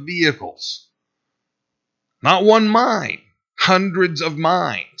 hundreds of vehicles. Not one mine, hundreds of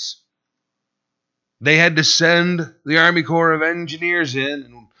mines. They had to send the Army Corps of Engineers in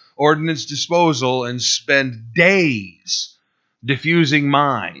and ordnance disposal and spend days diffusing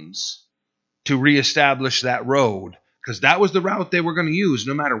mines to reestablish that road, because that was the route they were going to use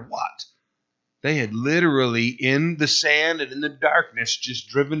no matter what. They had literally, in the sand and in the darkness, just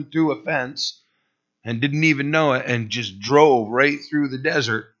driven through a fence and didn't even know it and just drove right through the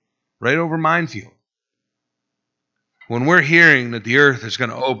desert, right over minefield. When we're hearing that the earth is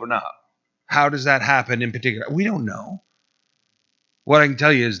going to open up, how does that happen in particular? We don't know. What I can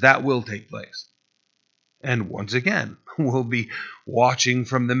tell you is that will take place. And once again, we'll be watching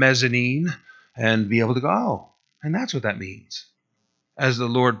from the mezzanine and be able to go, oh, and that's what that means. As the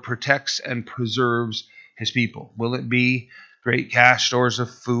Lord protects and preserves his people. Will it be great cache stores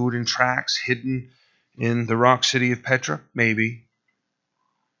of food and tracks hidden in the rock city of Petra? Maybe.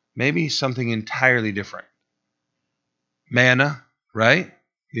 Maybe something entirely different. Manna, right?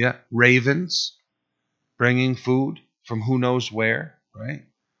 Yeah. Ravens bringing food from who knows where, right?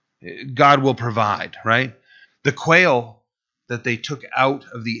 God will provide, right? The quail that they took out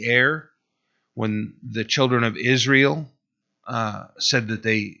of the air when the children of Israel said that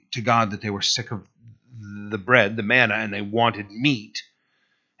to God that they were sick of the bread, the manna, and they wanted meat.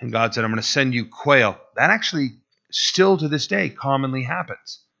 And God said, I'm going to send you quail. That actually still to this day commonly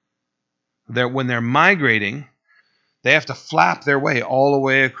happens. When they're migrating, they have to flap their way all the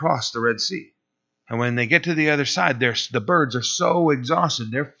way across the Red Sea. And when they get to the other side, the birds are so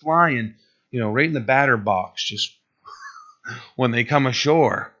exhausted, they're flying, right in the batter box. Just when they come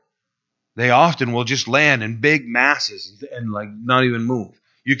ashore, they often will just land in big masses and like not even move.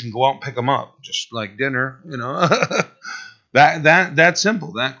 You can go out and pick them up, just like dinner, that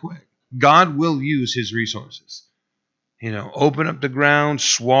simple, that quick. God will use his resources. Open up the ground,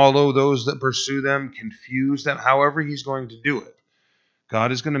 swallow those that pursue them, confuse them, however he's going to do it.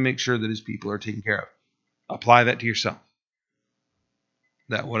 God is going to make sure that his people are taken care of. Apply that to yourself.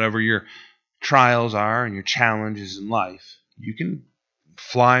 That whatever your trials are and your challenges in life, you can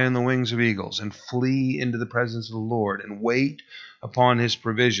fly on the wings of eagles and flee into the presence of the Lord and wait upon his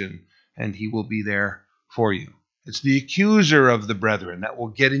provision, and he will be there for you. It's the accuser of the brethren that will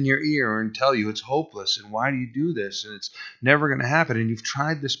get in your ear and tell you it's hopeless and why do you do this and it's never going to happen and you've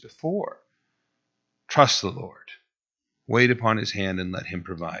tried this before. Trust the Lord. Wait upon his hand and let him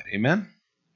provide. Amen?